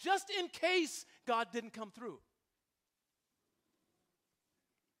Baal just in case God didn't come through.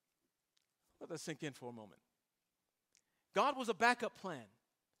 Let that sink in for a moment. God was a backup plan.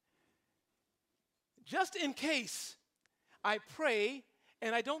 Just in case I pray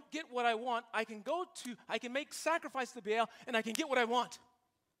and I don't get what I want, I can make sacrifice to Baal and I can get what I want.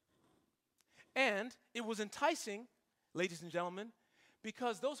 And it was enticing, ladies and gentlemen,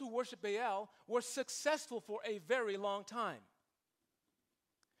 because those who worship Baal were successful for a very long time.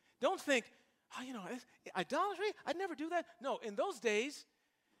 Don't think, idolatry, I'd never do that. No, in those days,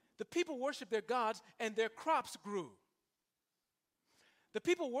 the people worshiped their gods and their crops grew. The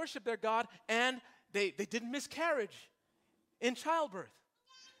people worshiped their God and they didn't miscarriage in childbirth.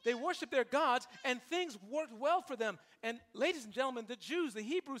 They worshiped their gods and things worked well for them. And ladies and gentlemen, the Jews, the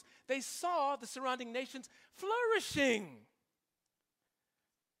Hebrews, they saw the surrounding nations flourishing.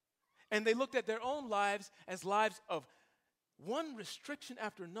 And they looked at their own lives as lives of one restriction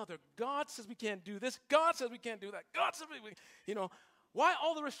after another. God says we can't do this. God says we can't do that. God says why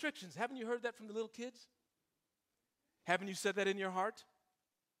all the restrictions? Haven't you heard that from the little kids? Haven't you said that in your heart?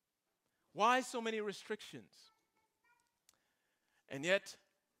 Why so many restrictions? And yet,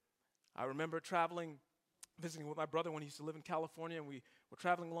 I remember visiting with my brother when he used to live in California, and we were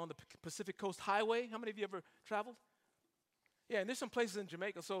traveling along the Pacific Coast Highway. How many of you ever traveled? Yeah, and there's some places in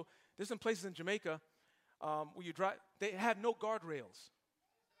Jamaica. So there's some places in Jamaica where you drive, they have no guardrails.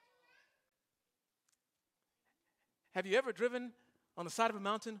 Have you ever driven on the side of a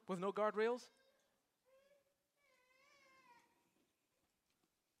mountain with no guardrails?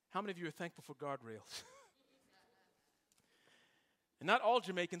 How many of you are thankful for guardrails? And not all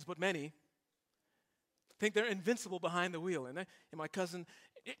Jamaicans, but many, think they're invincible behind the wheel. And my cousin,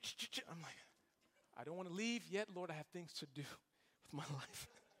 I'm like, I don't want to leave yet, Lord. I have things to do with my life.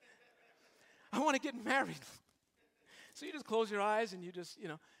 I want to get married. So you just close your eyes and you just,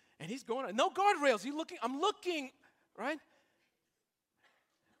 and he's going, no guardrails. I'm looking, right?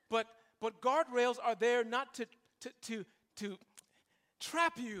 But guardrails are there not to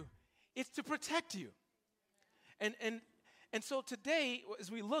trap you. It's to protect you. And so today,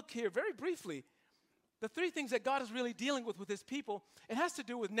 as we look here very briefly, the three things that God is really dealing with his people, it has to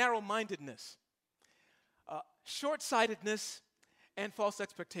do with narrow-mindedness, short-sightedness, and false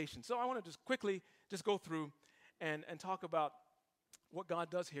expectations. So I want to just quickly go through and talk about what God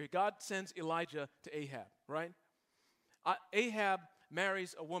does here. God sends Elijah to Ahab, right? Ahab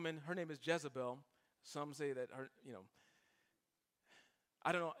marries a woman. Her name is Jezebel. Some say that her,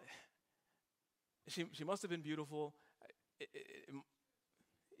 I don't know. She must have been beautiful.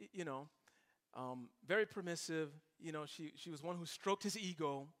 Very permissive. She was one who stroked his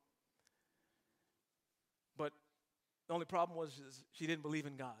ego. But the only problem was she didn't believe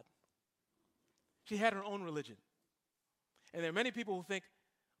in God. She had her own religion. And there are many people who think,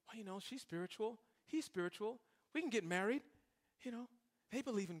 well, she's spiritual. He's spiritual. We can get married. They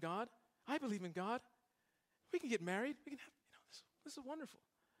believe in God. I believe in God. We can get married. We can have, this is wonderful.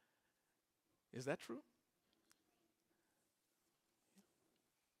 Is that true?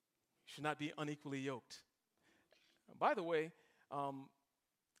 You should not be unequally yoked. By the way, Ellen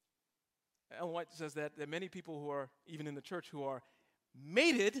White says that there are many people who are, even in the church, who are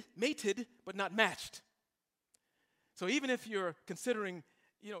mated, but not matched. So even if you're considering,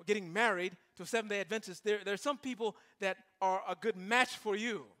 getting married to a Seventh-day Adventist, there are some people that are a good match for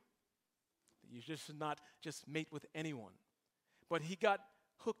you. You just should not just mate with anyone. But he got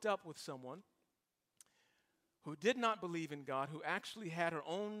hooked up with someone who did not believe in God, who actually had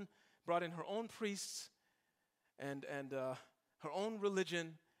brought in her own priests and her own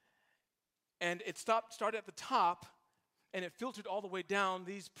religion, and it started at the top, and it filtered all the way down.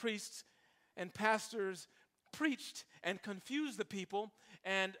 These priests and pastors preached and confused the people,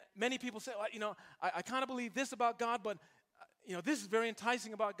 and many people say, well, I kind of believe this about God, but this is very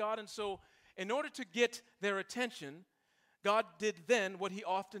enticing about God, and so in order to get their attention, God did then what he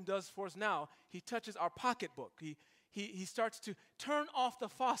often does for us now. He touches our pocketbook. He starts to turn off the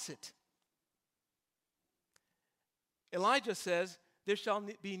faucet. Elijah says, there shall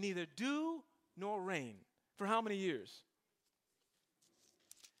be neither dew nor rain. For how many years?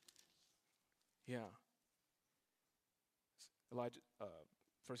 Yeah. Elijah,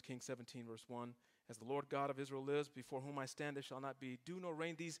 1 Kings 17, verse 1. As the Lord God of Israel lives, before whom I stand, there shall not be dew nor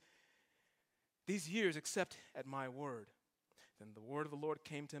rain these these years except at my word. Then the word of the Lord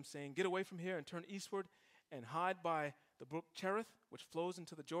came to him, saying, Get away from here and turn eastward and hide by the brook Cherith, which flows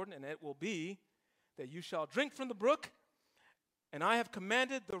into the Jordan, and it will be that you shall drink from the brook, and I have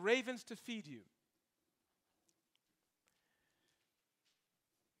commanded the ravens to feed you.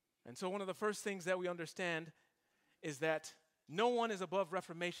 And so one of the first things that we understand is that no one is above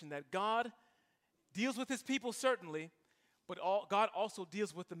reformation, that God deals with his people certainly, but God also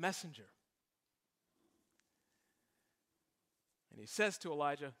deals with the messenger. And he says to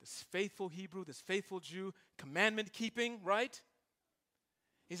Elijah, this faithful Hebrew, this faithful Jew, commandment keeping, right?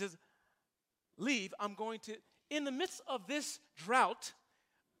 He says, leave, I'm going to, in the midst of this drought,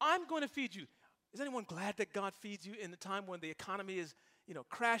 I'm going to feed you. Is anyone glad that God feeds you in the time when the economy is,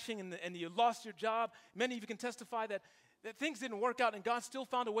 crashing and you lost your job? Many of you can testify that things didn't work out and God still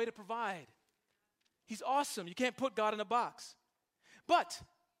found a way to provide. He's awesome. You can't put God in a box. But,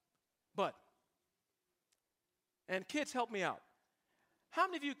 and kids, help me out. How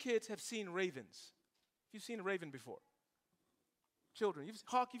many of you kids have seen ravens? You've seen a raven before? Children,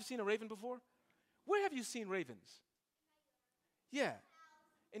 Hawk, you've seen a raven before? Where have you seen ravens? Yeah.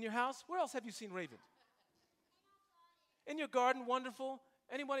 In your house? Where else have you seen ravens? In your garden, wonderful.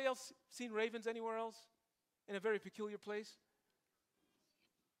 Anybody else seen ravens anywhere else? In a very peculiar place?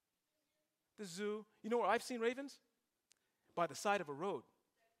 The zoo. You know where I've seen ravens? By the side of a road.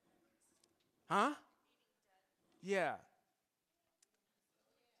 Huh? Yeah.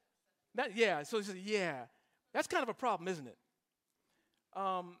 So he says, yeah. That's kind of a problem, isn't it?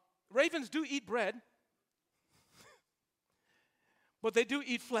 Ravens do eat bread, but they do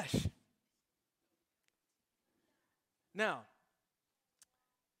eat flesh. Now,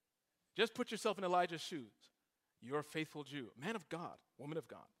 just put yourself in Elijah's shoes. You're a faithful Jew, man of God, woman of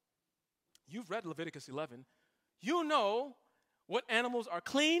God. You've read Leviticus 11. You know what animals are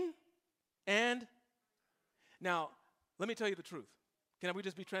clean and... Now, let me tell you the truth. Can we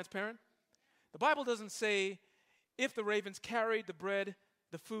just be transparent? The Bible doesn't say if the ravens carried the bread,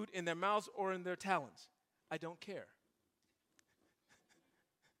 the food in their mouths or in their talons. I don't care.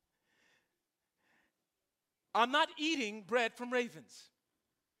 I'm not eating bread from ravens.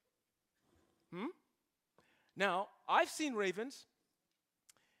 Now, I've seen ravens,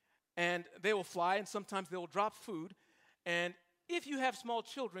 and they will fly, and sometimes they will drop food. And if you have small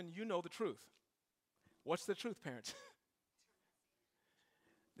children, you know the truth. What's the truth, parents?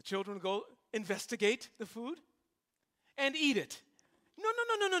 The children go investigate the food and eat it. No,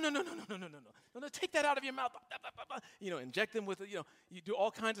 take that out of your mouth. Inject them with, you do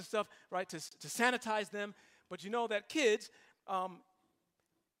all kinds of stuff, right, to sanitize them. But you know that kids,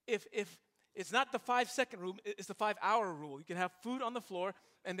 if it's not the 5-second rule, it's the 5-hour rule. You can have food on the floor,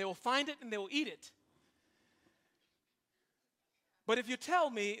 and they will find it, and they will eat it. But if you tell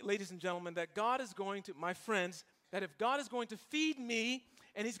me, ladies and gentlemen, that God is going to, my friends, that if God is going to feed me,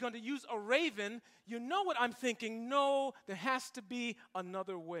 and he's going to use a raven, you know what I'm thinking? No, there has to be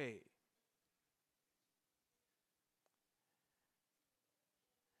another way.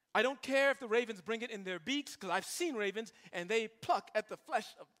 I don't care if the ravens bring it in their beaks, because I've seen ravens, and they pluck at the flesh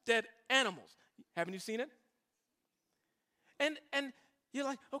of dead animals. Haven't you seen it? And you're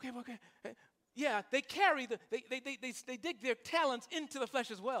like, okay. Yeah, they carry they dig their talons into the flesh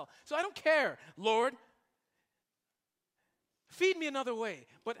as well. So I don't care, Lord. Feed me another way.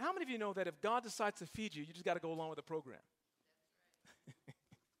 But how many of you know that if God decides to feed you, you just got to go along with the program?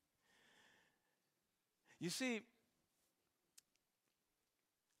 You see,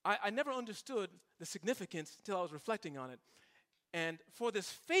 I never understood the significance until I was reflecting on it. And for this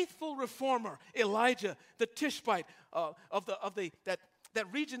faithful reformer, Elijah, the Tishbite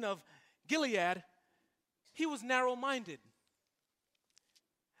that region of Gilead, he was narrow-minded.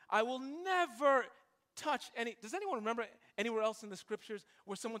 I will never touch any. Does anyone remember anywhere else in the scriptures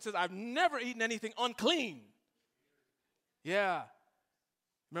where someone says, I've never eaten anything unclean? Yeah.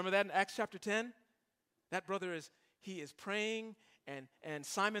 Remember that in Acts chapter 10? That brother is praying, and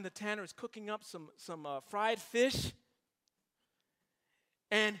Simon the tanner is cooking up some fried fish.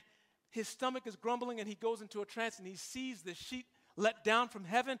 And his stomach is grumbling, and he goes into a trance, and he sees the sheet let down from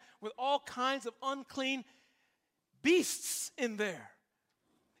heaven with all kinds of unclean beasts in there.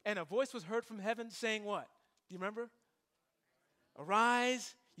 And a voice was heard from heaven saying what? Do you remember?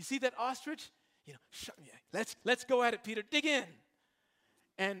 Arise. You see that ostrich? Let's go at it, Peter. Dig in.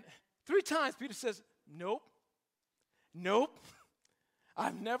 And 3 times Peter says, nope.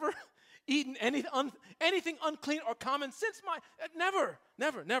 I've never eaten anything unclean or common since never.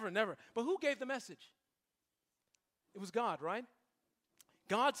 But who gave the message? It was God, right?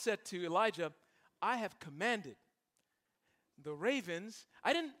 God said to Elijah, I have commanded the ravens.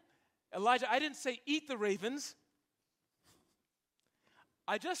 Elijah, I didn't say eat the ravens.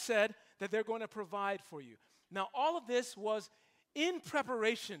 I just said that they're going to provide for you. Now, all of this was in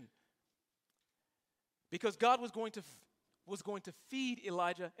preparation because God was going to feed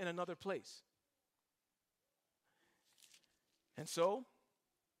Elijah in another place. And so,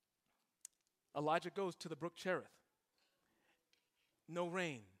 Elijah goes to the brook Cherith. No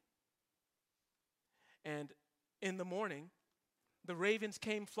rain. And in the morning, the ravens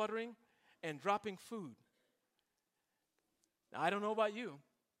came fluttering and dropping food. Now, I don't know about you,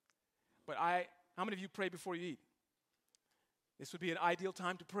 but how many of you pray before you eat? This would be an ideal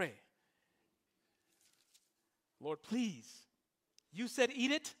time to pray. Lord, please, you said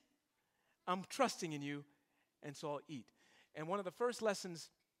eat it. I'm trusting in you, and so I'll eat. And one of the first lessons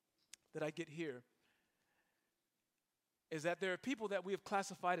that I get here is that there are people that we have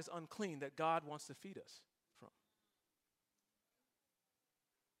classified as unclean that God wants to feed us from.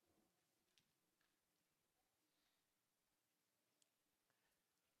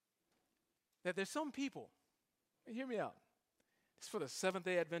 That there's some people, hear me out, it's for the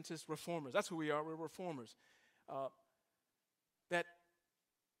Seventh-day Adventist reformers. That's who we are, we're reformers. That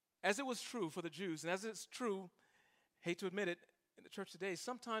as it was true for the Jews, and as it's true, hate to admit it, in the church today,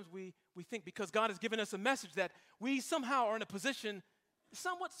 sometimes we think because God has given us a message that we somehow are in a position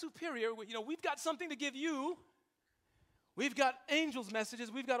somewhat superior. We've got something to give you. We've got angels'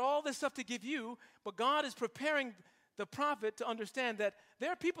 messages. We've got all this stuff to give you, but God is preparing the prophet to understand that there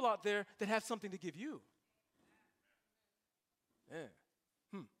are people out there that have something to give you. Yeah.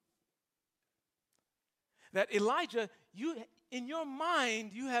 That Elijah, in your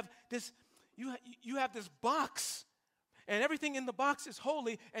mind, you have this box, and everything in the box is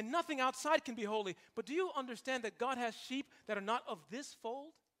holy, and nothing outside can be holy. But do you understand that God has sheep that are not of this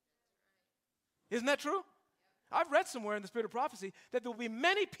fold? Isn't that true? I've read somewhere in the Spirit of Prophecy that there will be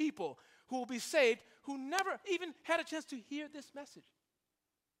many people who will be saved who never even had a chance to hear this message.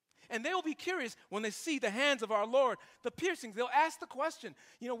 And they will be curious when they see the hands of our Lord, the piercings. They'll ask the question,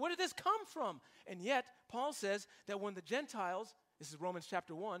 where did this come from? And yet, Paul says that when the Gentiles, this is Romans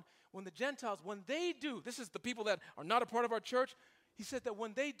chapter 1, when the Gentiles, when they do, this is the people that are not a part of our church, he said that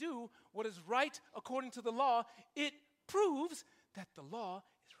when they do what is right according to the law, it proves that the law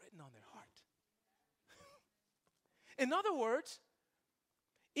is written on their heart. In other words,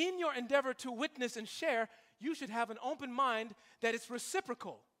 in your endeavor to witness and share, you should have an open mind that it's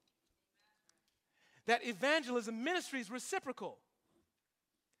reciprocal. That evangelism ministry is reciprocal.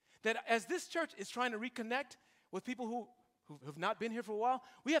 That as this church is trying to reconnect with people who have not been here for a while,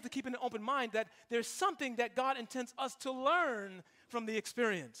 we have to keep an open mind that there's something that God intends us to learn from the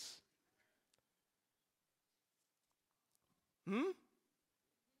experience. You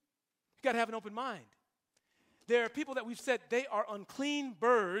got to have an open mind. There are people that we've said they are unclean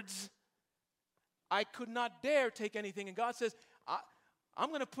birds. I could not dare take anything. And God says, I'm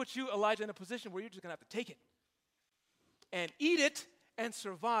going to put you, Elijah, in a position where you're just going to have to take it and eat it and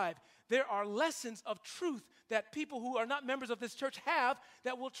survive. There are lessons of truth that people who are not members of this church have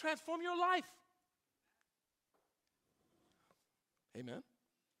that will transform your life. Amen.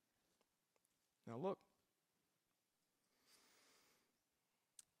 Now look.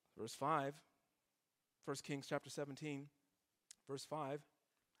 Verse 5, 1 Kings chapter 17, verse 5.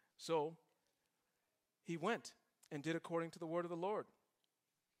 So he went and did according to the word of the Lord.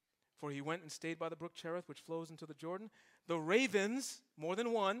 For he went and stayed by the brook Cherith, which flows into the Jordan. The ravens, more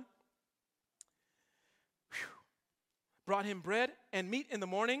than one, brought him bread and meat in the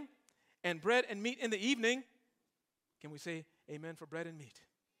morning, and bread and meat in the evening. Can we say amen for bread and meat?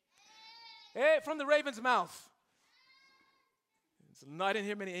 Hey, from the raven's mouth. I didn't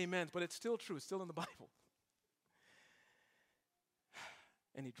hear many amens, but it's still true. It's still in the Bible.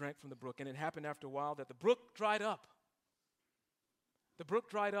 And he drank from the brook. And it happened after a while that the brook dried up. The brook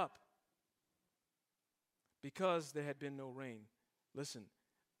dried up because there had been no rain. Listen,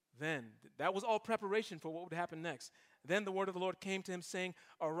 then, that was all preparation for what would happen next. Then the word of the Lord came to him saying,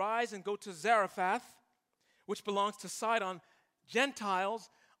 arise and go to Zarephath, which belongs to Sidon, Gentiles,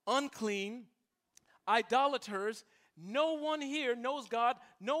 unclean, idolaters. No one here knows God.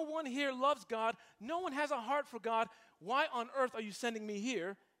 No one here loves God. No one has a heart for God. Why on earth are you sending me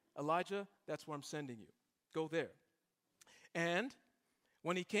here? Elijah, that's where I'm sending you. Go there. And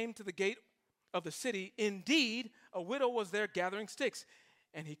when he came to the gate of the city, indeed, a widow was there gathering sticks.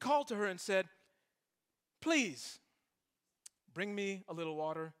 And he called to her and said, please, bring me a little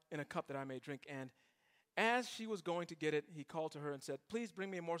water in a cup that I may drink. And as she was going to get it, he called to her and said, please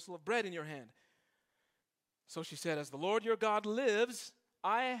bring me a morsel of bread in your hand. So she said, as the Lord your God lives,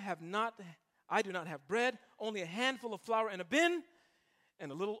 I do not have bread, only a handful of flour in a bin,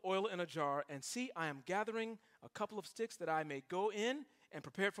 and a little oil in a jar, and see, I am gathering a couple of sticks that I may go in and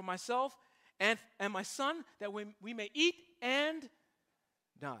prepare it for myself and my son, that we may eat and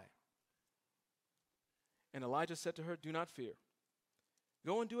die. And Elijah said to her, do not fear.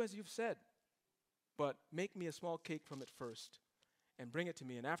 Go and do as you've said, but make me a small cake from it first and bring it to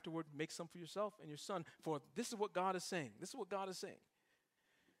me, and afterward make some for yourself and your son. For this is what God is saying. This is what God is saying.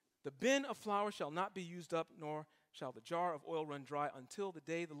 The bin of flour shall not be used up, nor shall the jar of oil run dry until the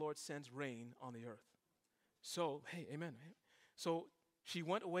day the Lord sends rain on the earth. So, hey, amen. So she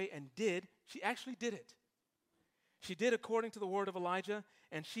went away and she actually did it. She did according to the word of Elijah,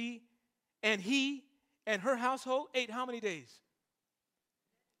 and he and her household ate how many days?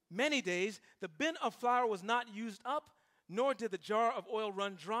 Many days. The bin of flour was not used up, nor did the jar of oil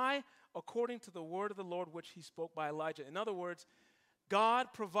run dry, according to the word of the Lord which he spoke by Elijah. In other words, God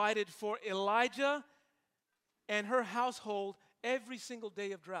provided for Elijah and her household every single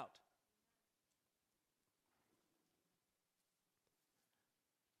day of drought.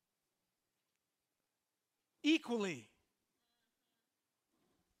 Equally.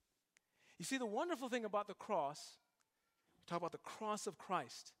 You see, the wonderful thing about the cross, we talk about the cross of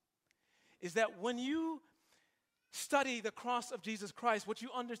Christ, is that when you study the cross of Jesus Christ, what you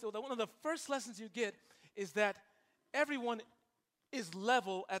understand, one of the first lessons you get is that everyone is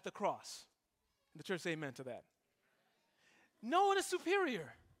level at the cross. The church say amen to that. No one is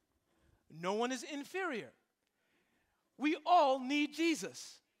superior. No one is inferior. We all need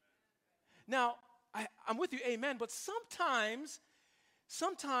Jesus. Now, I'm with you, amen, but sometimes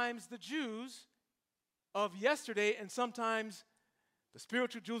the Jews of yesterday and sometimes the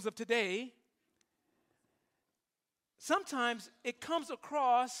spiritual Jews of today, sometimes it comes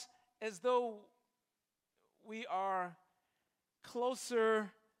across as though we are closer,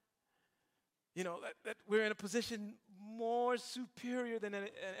 that we're in a position more superior than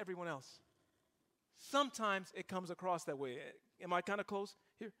everyone else. Sometimes it comes across that way. Am I kind of close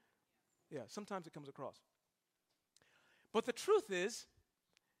here? Yeah, sometimes it comes across. But the truth is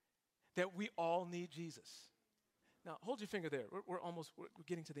that we all need Jesus. Now, hold your finger there. We're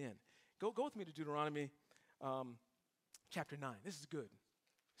getting to the end. Go with me to Deuteronomy chapter 9. This is good.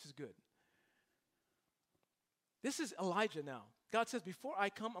 This is Elijah now. God says, before I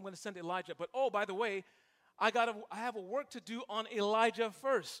come, I'm going to send Elijah. But by the way, I have a work to do on Elijah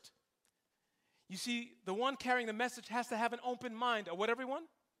first. You see, the one carrying the message has to have an open mind. What, everyone?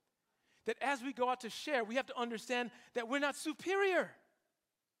 That as we go out to share, we have to understand that we're not superior.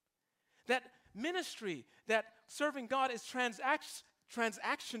 That ministry, that serving God is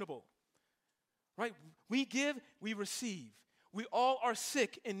transactionable. Right? We give, we receive. We all are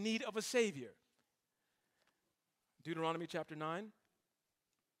sick in need of a Savior. Deuteronomy chapter 9,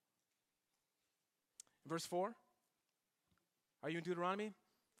 verse 4. Are you in Deuteronomy?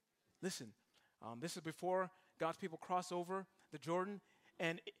 Listen, this is before God's people cross over the Jordan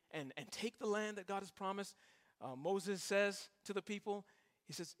and take the land that God has promised. Moses says to the people,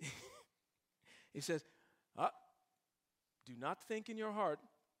 he says, do not think in your heart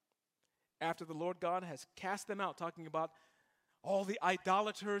after the Lord God has cast them out, talking about all the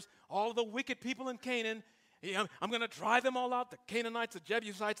idolaters, all the wicked people in Canaan. I'm going to drive them all out, the Canaanites, the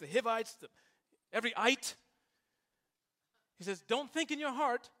Jebusites, the Hivites, every ite. He says, don't think in your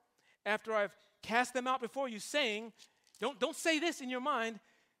heart after I've cast them out before you, saying, don't say this in your mind,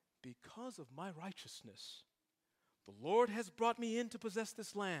 because of my righteousness, the Lord has brought me in to possess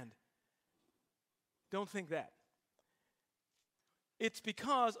this land. Don't think that. It's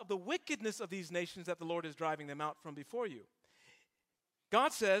because of the wickedness of these nations that the Lord is driving them out from before you.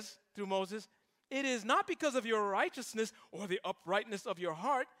 God says through Moses, it is not because of your righteousness or the uprightness of your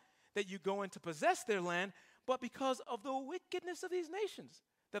heart that you go in to possess their land, but because of the wickedness of these nations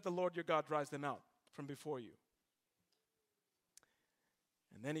that the Lord your God drives them out from before you.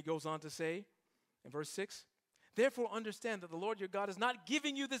 And then he goes on to say in verse 6, therefore understand that the Lord your God is not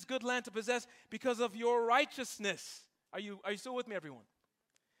giving you this good land to possess because of your righteousness. Are you still with me, everyone?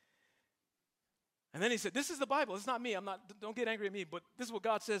 And then he said, this is the Bible. It's not me. Don't get angry at me, but this is what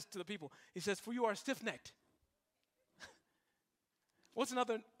God says to the people. He says, for you are stiff-necked. What's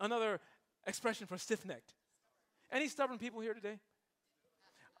another expression for stiff-necked? Any stubborn people here today?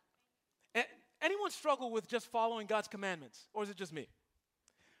 Anyone struggle with just following God's commandments? Or is it just me?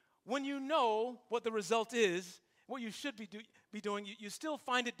 When you know what the result is, what you should be doing, you still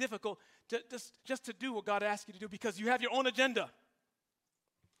find it difficult just to do what God asks you to do because you have your own agenda.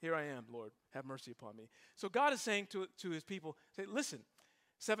 Here I am, Lord, have mercy upon me. So God is saying to his people, say, listen,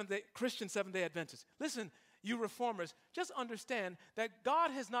 Christian Seventh-day Adventists, listen, you reformers, just understand that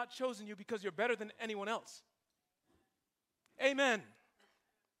God has not chosen you because you're better than anyone else. Amen.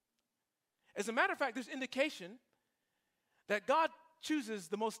 As a matter of fact, there's indication that God chooses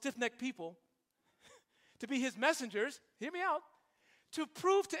the most stiff-necked people to be his messengers, hear me out, to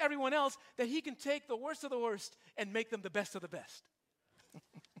prove to everyone else that he can take the worst of the worst and make them the best of the best.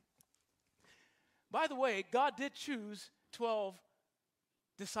 By the way, God did choose 12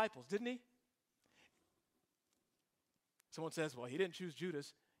 disciples, didn't he? Someone says, well, he didn't choose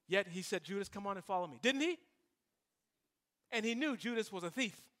Judas, yet he said, Judas, come on and follow me. Didn't he? And he knew Judas was a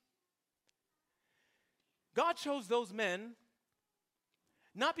thief. God chose those men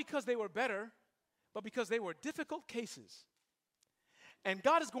not because they were better, but because they were difficult cases. And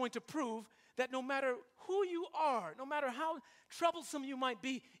God is going to prove that no matter who you are, no matter how troublesome you might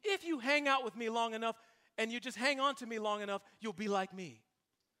be, if you hang out with me long enough and you just hang on to me long enough, you'll be like me.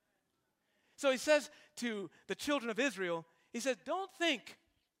 So he says to the children of Israel, he says, don't think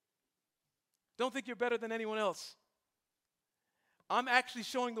you're better than anyone else. I'm actually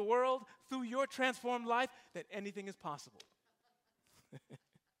showing the world through your transformed life that anything is possible.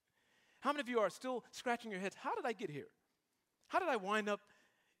 How many of you are still scratching your heads? How did I get here? How did I wind up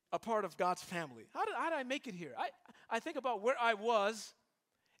a part of God's family? How did I make it here? I think about where I was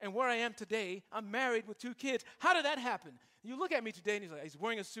and where I am today. I'm married with 2 kids. How did that happen? You look at me today and he's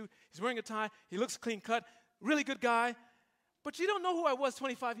wearing a suit, he's wearing a tie, he looks clean cut, really good guy, but you don't know who I was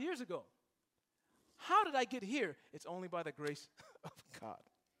 25 years ago. How did I get here? It's only by the grace of God.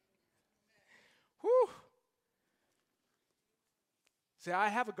 Whew. See, I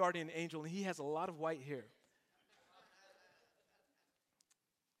have a guardian angel, and he has a lot of white hair.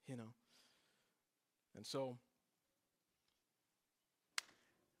 You know. And so,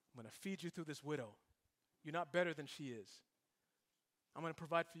 I'm going to feed you through this widow. You're not better than she is. I'm going to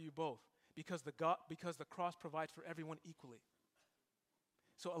provide for you both because the cross provides for everyone equally.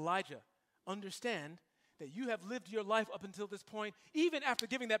 So Elijah, understand that you have lived your life up until this point, even after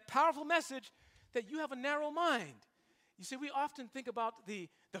giving that powerful message, that you have a narrow mind. You see, we often think about the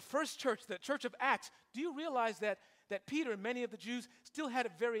first church, the church of Acts. Do you realize that Peter and many of the Jews still had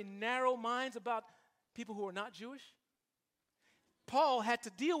very narrow minds about people who were not Jewish? Paul had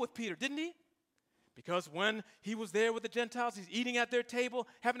to deal with Peter, didn't he? Because when he was there with the Gentiles, he's eating at their table,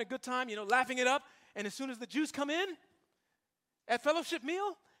 having a good time, laughing it up. And as soon as the Jews come in at fellowship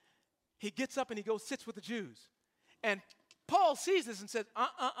meal, he gets up and he goes sits with the Jews. And Paul sees this and says,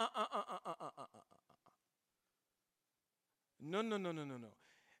 No.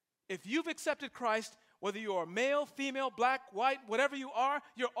 If you've accepted Christ, whether you are male, female, black, white, whatever you are,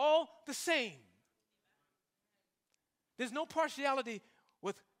 you're all the same. There's no partiality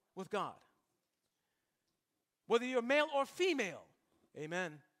with God. Whether you're male or female,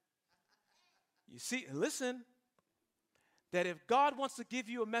 amen. You see, listen, that if God wants to give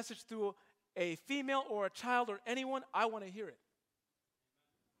you a message through a female or a child or anyone, I want to hear it.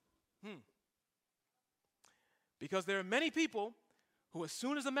 Because there are many people who, as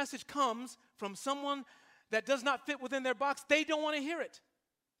soon as a message comes from someone that does not fit within their box, they don't want to hear it.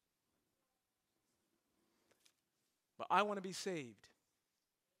 But I want to be saved.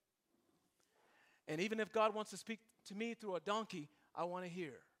 And even if God wants to speak to me through a donkey, I want to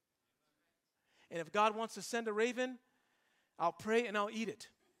hear. And if God wants to send a raven, I'll pray and I'll eat it.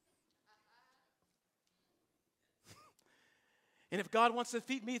 And if God wants to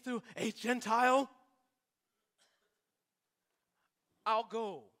feed me through a Gentile, I'll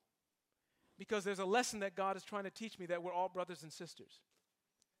go. Because there's a lesson that God is trying to teach me, that we're all brothers and sisters.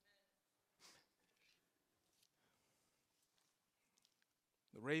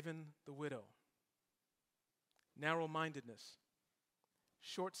 The raven, the widow. Narrow-mindedness.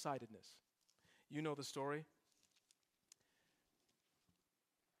 Short-sightedness. You know the story.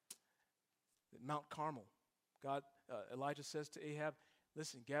 At Mount Carmel, Elijah says to Ahab,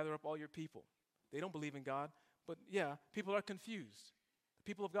 listen, gather up all your people. They don't believe in God, but yeah, people are confused. The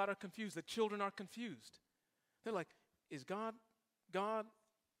people of God are confused. The children are confused. They're like, is God? Baal?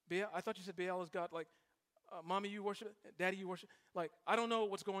 I thought you said Baal is God. Like, mommy, you worship it? Daddy, you worship it? Like, I don't know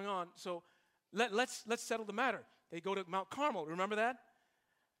what's going on, so let's settle the matter. They go to Mount Carmel, remember that?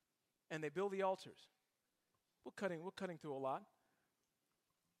 And they build the altars. We're cutting through a lot.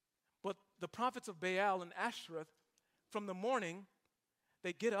 But the prophets of Baal and Ashtoreth, from the morning,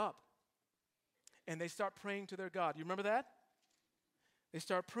 they get up and they start praying to their God. You remember that? They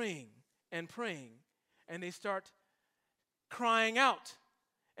start praying, and they start crying out,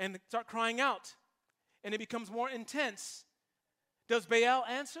 and and it becomes more intense. Does Baal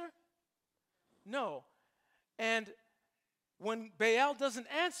answer? No. And when Baal doesn't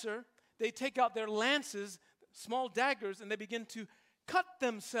answer, they take out their lances, small daggers, and they begin to cut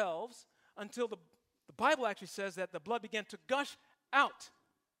themselves until the Bible actually says that the blood began to gush out.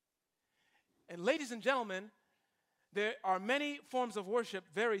 And ladies and gentlemen, there are many forms of worship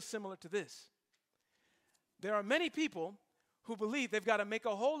very similar to this. There are many people who believe they've got to make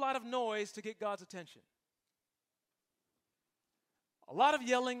a whole lot of noise to get God's attention. A lot of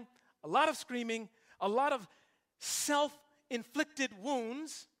yelling, a lot of screaming, a lot of self-inflicted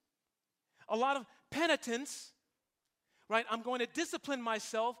wounds, a lot of penitence, right? I'm going to discipline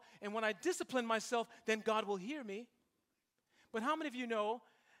myself, and when I discipline myself, then God will hear me. But how many of you know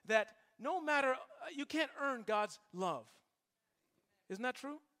that no matter, you can't earn God's love? Isn't that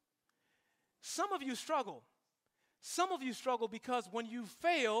true? Some of you struggle. Some of you struggle because when you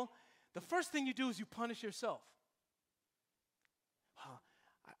fail, the first thing you do is you punish yourself.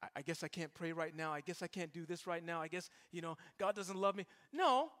 I guess I can't pray right now. I guess I can't do this right now. I guess, God doesn't love me.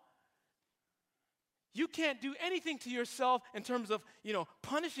 No. You can't do anything to yourself in terms of,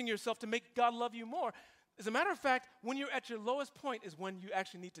 punishing yourself to make God love you more. As a matter of fact, when you're at your lowest point is when you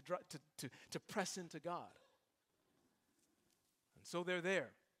actually need to press into God. And so they're there,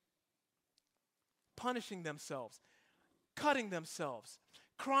 punishing themselves, cutting themselves,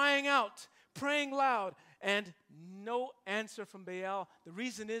 crying out, praying loud, and no answer from Baal. The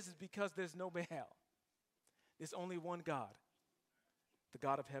reason is because there's no Baal. There's only one God, the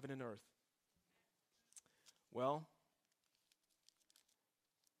God of heaven and earth. Well,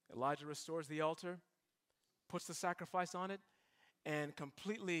 Elijah restores the altar, puts the sacrifice on it, and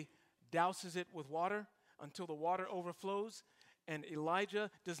completely douses it with water until the water overflows. And Elijah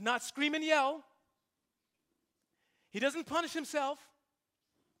does not scream and yell. He doesn't punish himself.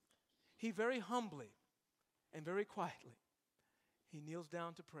 He very humbly and very quietly, he kneels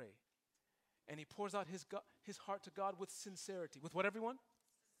down to pray. And he pours out his heart to God with sincerity. With what, everyone?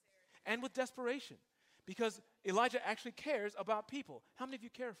 Sincerity. And with desperation. Because Elijah actually cares about people. How many of you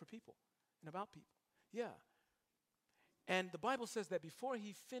care for people and about people? Yeah. And the Bible says that before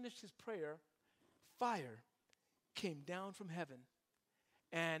he finished his prayer, fire came down from heaven.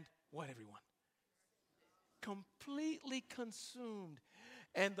 And what, everyone? Completely consumed.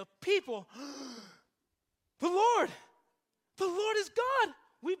 And the people, the Lord is God.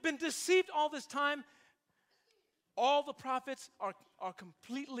 We've been deceived all this time. All the prophets are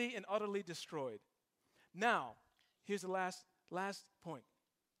completely and utterly destroyed. Now, here's the last point.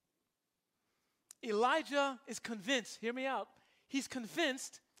 Elijah is convinced, hear me out, he's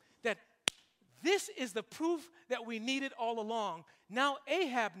convinced that this is the proof that we needed all along. Now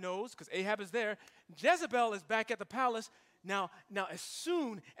Ahab knows, because Ahab is there, Jezebel is back at the palace. Now, as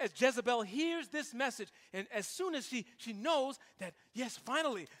soon as Jezebel hears this message, and as soon as she knows that, yes,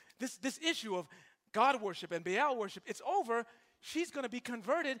 finally, this issue of God worship and Baal worship, it's over, she's going to be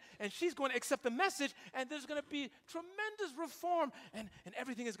converted, and she's going to accept the message, and there's going to be tremendous reform, and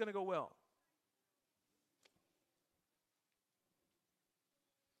everything is going to go well.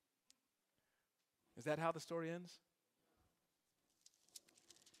 Is that how the story ends?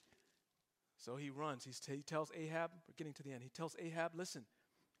 So he runs. He tells Ahab, we're getting to the end. He tells Ahab, listen,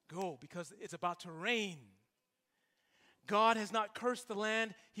 go because it's about to rain. God has not cursed the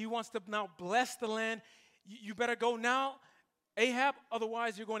land. He wants to now bless the land. You better go now, Ahab,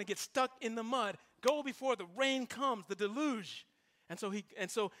 otherwise you're going to get stuck in the mud. Go before the rain comes, the deluge. And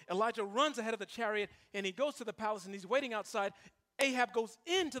so Elijah runs ahead of the chariot, and he goes to the palace, and he's waiting outside. Ahab goes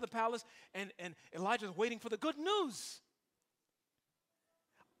into the palace, and Elijah's waiting for the good news.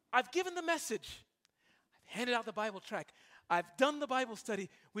 I've given the message. I've handed out the Bible tract. I've done the Bible study.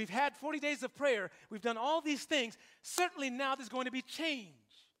 We've had 40 days of prayer. We've done all these things. Certainly now there's going to be change.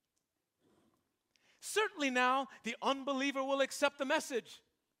 Certainly now the unbeliever will accept the message.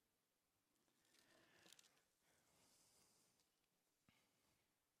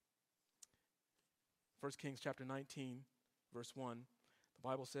 1 Kings chapter 19, verse 1, the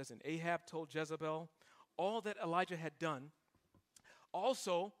Bible says, and Ahab told Jezebel all that Elijah had done,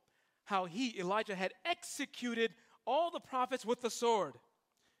 also how he, Elijah, had executed all the prophets with the sword.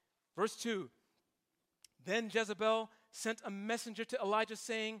 Verse 2, then Jezebel sent a messenger to Elijah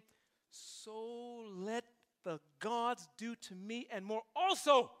saying, so let the gods do to me and more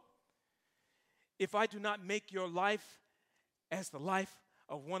also, if I do not make your life as the life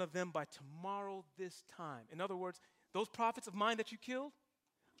of one of them by tomorrow this time. In other words, those prophets of mine that you killed,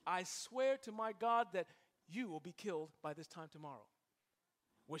 I swear to my God that you will be killed by this time tomorrow.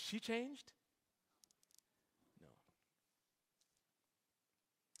 Was she changed? No.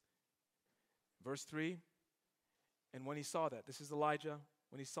 Verse 3, and when he saw that, this is Elijah,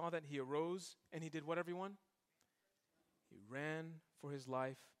 when he saw that, he arose and he did what, everyone? He ran for his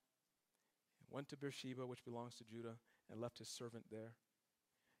life, went to Beersheba, which belongs to Judah, and left his servant there.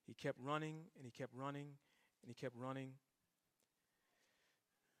 He kept running and he kept running and he kept running.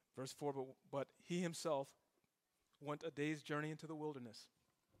 Verse 4, but he himself went a day's journey into the wilderness.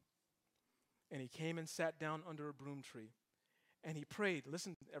 And he came and sat down under a broom tree. And he prayed.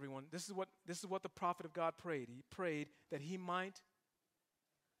 Listen, everyone, this is what the prophet of God prayed. He prayed that he might,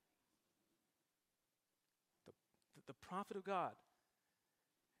 the prophet of God.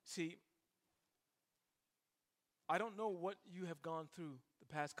 See, I don't know what you have gone through the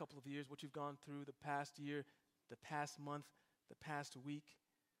past couple of years, what you've gone through the past year, the past month, the past week.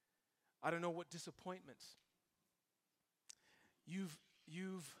 I don't know what disappointments you've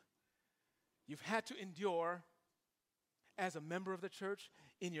had to endure as a member of the church,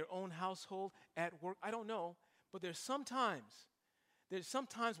 in your own household, at work. I don't know, but there's some times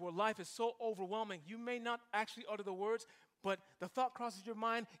where life is so overwhelming, you may not actually utter the words, but the thought crosses your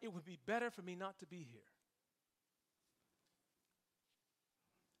mind, it would be better for me not to be here.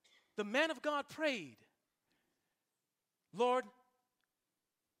 The man of God prayed, Lord,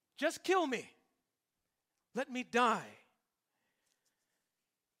 just kill me. Let me die.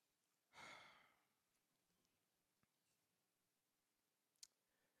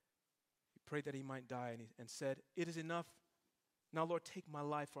 Prayed that he might die, and said, it is enough. Now, Lord, take my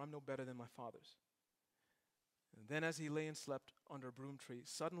life, for I'm no better than my father's. And then as he lay and slept under a broom tree,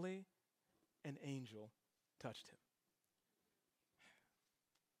 suddenly an angel touched him.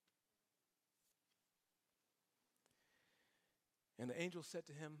 And the angel said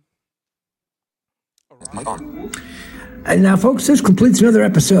to him, arise. Mic on. And now, folks, this completes another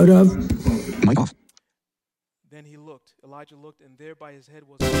episode of Mic off. Then Elijah looked, and there by his head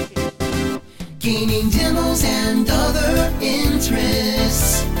was a king. Gaining demos and other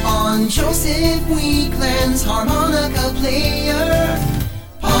interests on Joseph Weekland's Harmonica Player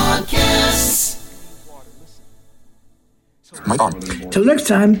Podcasts. Water, listen. Mic on. till next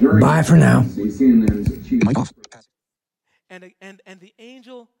time. Bye for now. Mic off. And the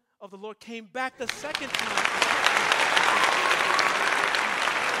angel of the Lord came back the second time.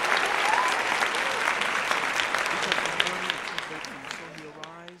 So he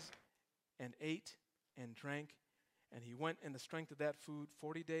arose and ate and drank, and he went in the strength of that food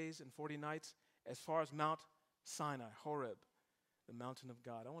 40 days and 40 nights as far as Mount Sinai, Horeb, the mountain of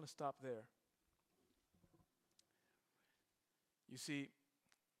God. I want to stop there. You see,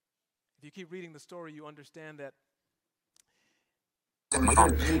 if you keep reading the story, you understand that Mic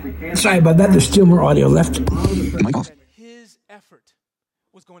on. Sorry about that. There's still more audio left. Mic off. that his effort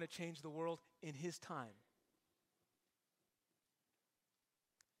was going to change the world in his time.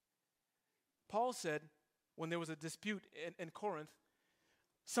 Paul said, when there was a dispute in Corinth,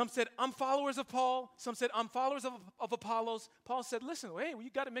 some said, I'm followers of Paul. Some said, I'm followers of Apollos. Paul said, listen, hey, well, you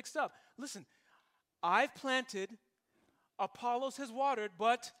got it mixed up. Listen, I've planted, Apollos has watered,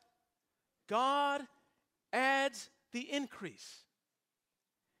 but God adds the increase.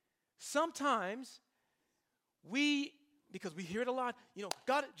 Sometimes because we hear it a lot,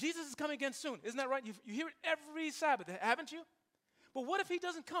 God, Jesus is coming again soon. Isn't that right? You hear it every Sabbath, haven't you? But what if he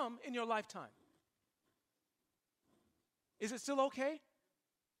doesn't come in your lifetime? Is it still okay?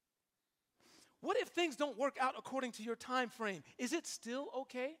 What if things don't work out according to your time frame? Is it still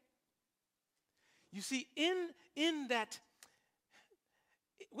okay? You see, in that,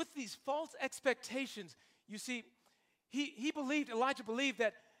 with these false expectations, you see, Elijah believed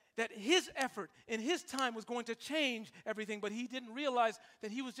that his effort in his time was going to change everything, but he didn't realize that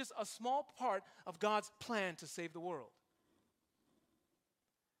he was just a small part of God's plan to save the world.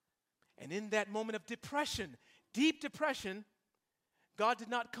 And in that moment of depression, deep depression, God did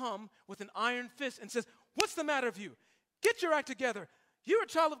not come with an iron fist and says, what's the matter with you? Get your act together. You're a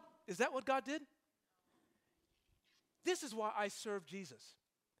child of... Is that what God did? This is why I serve Jesus.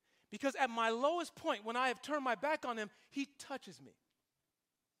 Because at my lowest point, when I have turned my back on him, he touches me.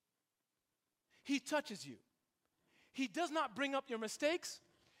 He touches you. He does not bring up your mistakes.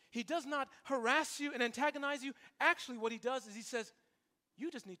 He does not harass you and antagonize you. Actually, what he does is he says,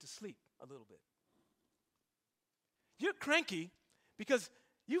 you just need to sleep a little bit. You're cranky because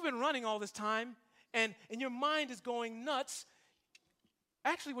you've been running all this time and your mind is going nuts.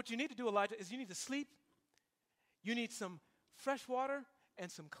 Actually, what you need to do, Elijah, is you need to sleep. You need some fresh water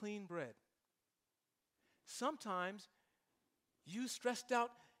and some clean bread. Sometimes you stressed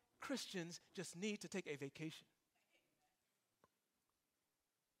out Christians just need to take a vacation.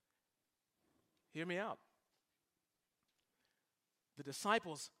 Hear me out. The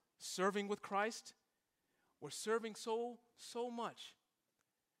disciples serving with Christ were serving so much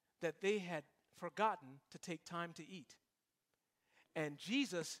that they had forgotten to take time to eat. And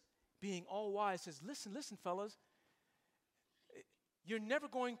Jesus, being all wise, says, listen, fellas, you're never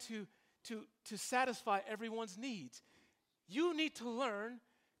going to satisfy everyone's needs. You need to learn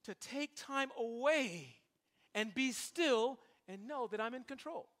to take time away and be still and know that I'm in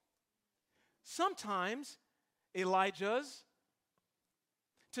control. Sometimes, Elijah's,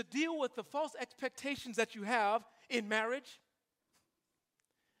 to deal with the false expectations that you have in marriage.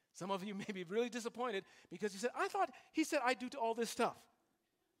 Some of you may be really disappointed because you said, I thought he said I do to all this stuff.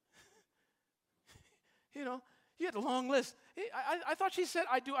 You know, you had a long list. I thought she said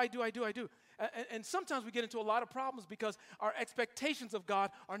I do. And sometimes we get into a lot of problems because our expectations of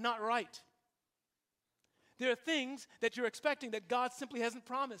God are not right. There are things that you're expecting that God simply hasn't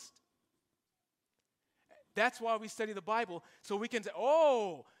promised. That's why we study the Bible, so we can say,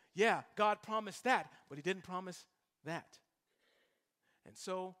 oh, yeah, God promised that, but he didn't promise that. And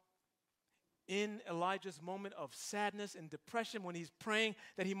so, in Elijah's moment of sadness and depression, when he's praying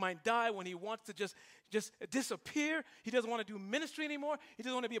that he might die, when he wants to just disappear, he doesn't want to do ministry anymore, he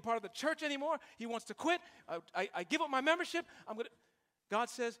doesn't want to be a part of the church anymore, he wants to quit, I give up my membership, God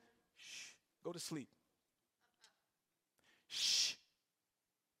says, shh, go to sleep. Shh.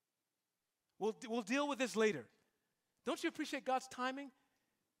 We'll deal with this later. Don't you appreciate God's timing?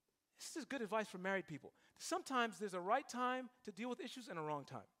 This is good advice for married people. Sometimes there's a right time to deal with issues and a wrong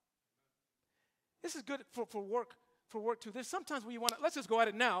time. This is good for work too. There's sometimes when you want to, let's just go at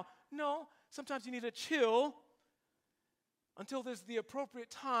it now. No, sometimes you need to chill until there's the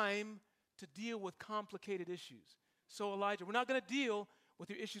appropriate time to deal with complicated issues. So Elijah, we're not going to deal with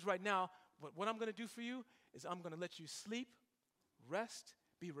your issues right now, but what I'm going to do for you is I'm going to let you sleep, rest,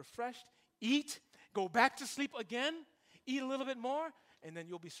 be refreshed, eat, go back to sleep again, eat a little bit more, and then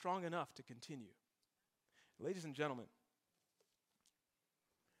you'll be strong enough to continue. Ladies and gentlemen,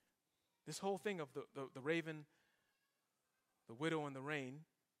 this whole thing of the raven, the widow, and the rain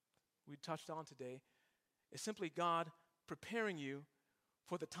we touched on today is simply God preparing you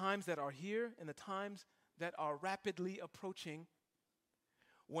for the times that are here and the times that are rapidly approaching,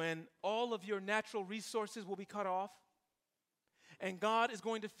 when all of your natural resources will be cut off, and God is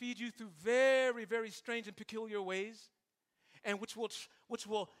going to feed you through very, very strange and peculiar ways, and which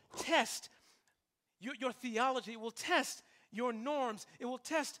will test your theology. It will test your norms. It will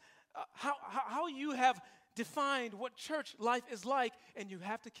test how you have defined what church life is like, and you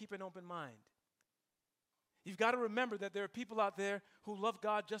have to keep an open mind. You've got to remember that there are people out there who love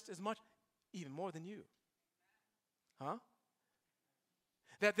God just as much, even more than you. Huh?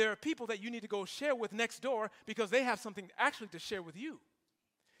 That there are people that you need to go share with next door because they have something actually to share with you,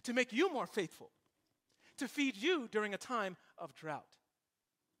 to make you more faithful, to feed you during a time of drought.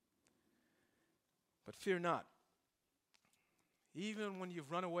 But fear not. Even when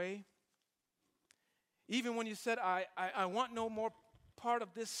you've run away, even when you said, I want no more part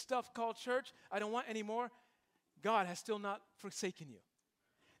of this stuff called church, I don't want any more, God has still not forsaken you.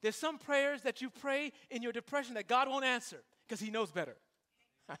 There's some prayers that you pray in your depression that God won't answer because he knows better.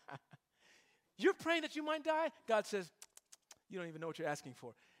 You're praying that you might die. God says, you don't even know what you're asking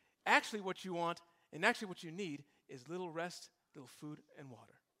for. Actually, what you want and actually what you need is little rest, little food, and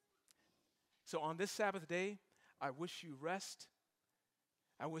water. So on this Sabbath day, I wish you rest.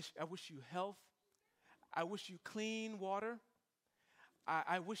 I wish you health. I wish you clean water.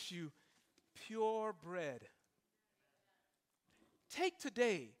 I wish you pure bread. Take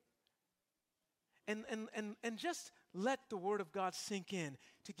today and just let the Word of God sink in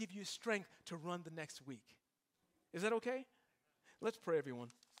to give you strength to run the next week. Is that okay? Let's pray, everyone.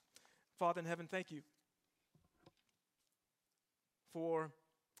 Father in heaven, thank you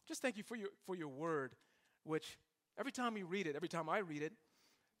thank you for your Word, which every time we read it, every time I read it,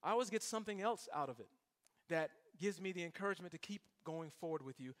 I always get something else out of it that gives me the encouragement to keep going forward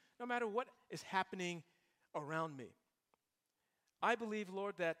with you, no matter what is happening around me. I believe,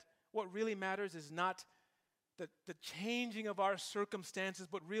 Lord, that what really matters is not the changing of our circumstances,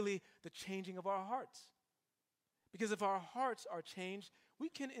 but really the changing of our hearts. Because if our hearts are changed, we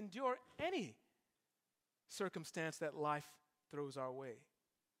can endure any circumstance that life throws our way.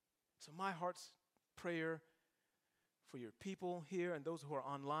 So my heart's prayer for your people here and those who are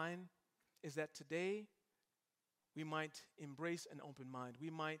online is that today we might embrace an open mind. We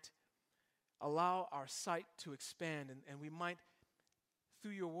might allow our sight to expand, and we might,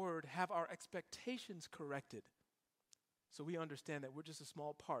 through your word, have our expectations corrected so we understand that we're just a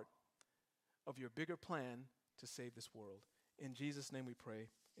small part of your bigger plan to save this world. In Jesus' name we pray,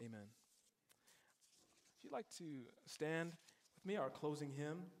 amen. If you'd like to stand with me, our closing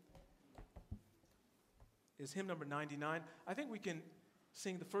hymn is hymn number 99. I think we can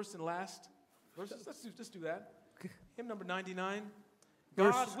sing the first and last verses. Let's do that. Hymn number 99.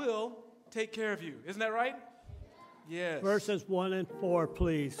 God will take care of you. Isn't that right? Yes. Verses 1 and 4,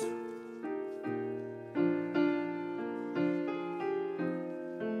 please.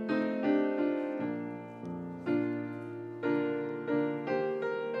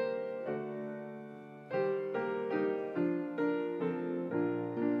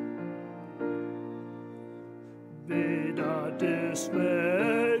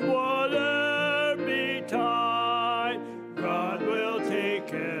 dismayed, whatever betide, God will take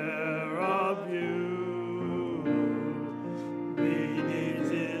care of you.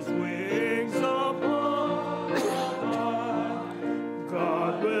 Beneath his wings upon high,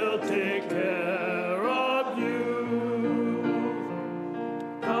 God will take care of you.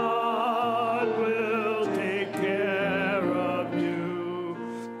 God will take care of you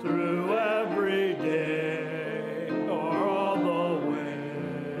through every day or all the way.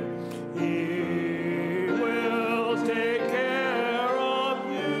 He will take care of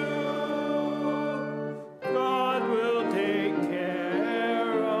you. God will take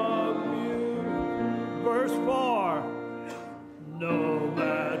care of you. Verse 4. No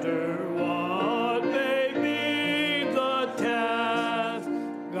matter what may be the task,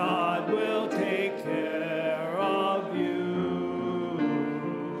 God will take care of you.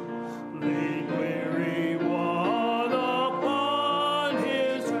 Lead weary one upon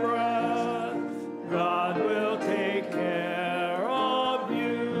his breath, God will take care of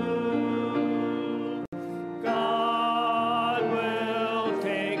you. God will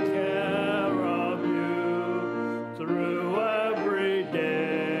take care of you through every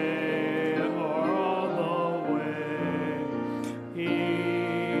day or all the way.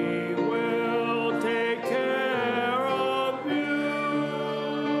 He will take care of you.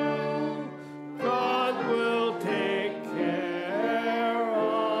 God will take care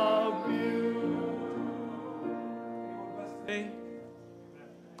of you. Today?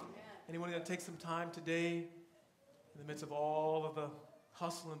 Anyone going to take some time today, in the midst of all of the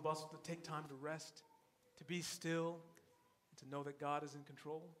hustle and bustle, to take time to rest, to be still, and to know that God is in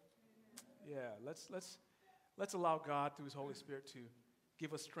control? Yeah, let's allow God through his Holy Spirit to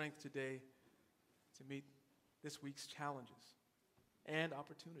give us strength today to meet this week's challenges and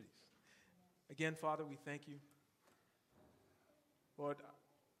opportunities. Again, Father, we thank you. Lord,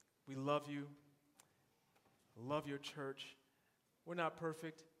 we love you. Love your church. We're not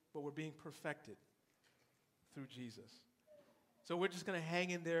perfect, but we're being perfected through Jesus. So we're just going to hang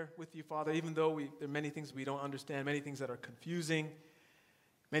in there with you, Father, even though there are many things we don't understand, many things that are confusing,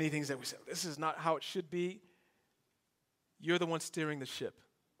 many things that we say, this is not how it should be. You're the one steering the ship,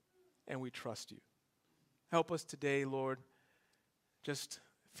 and we trust you. Help us today, Lord. Just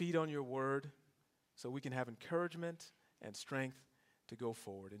feed on your word so we can have encouragement and strength to go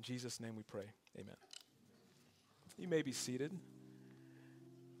forward. In Jesus' name we pray. Amen. You may be seated.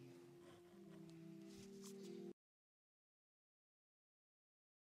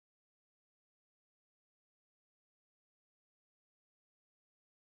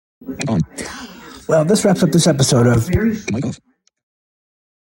 On. Well, this wraps up this episode of Mic off.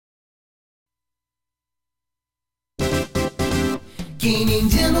 Gaining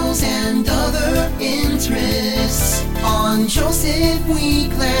demos and other interests on Joseph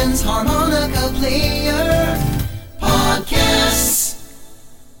Weekland's Harmonica Player Podcasts.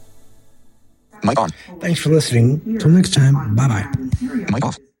 Mic on. Thanks for listening. Till next time, bye-bye. Mic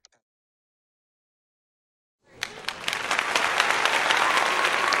off.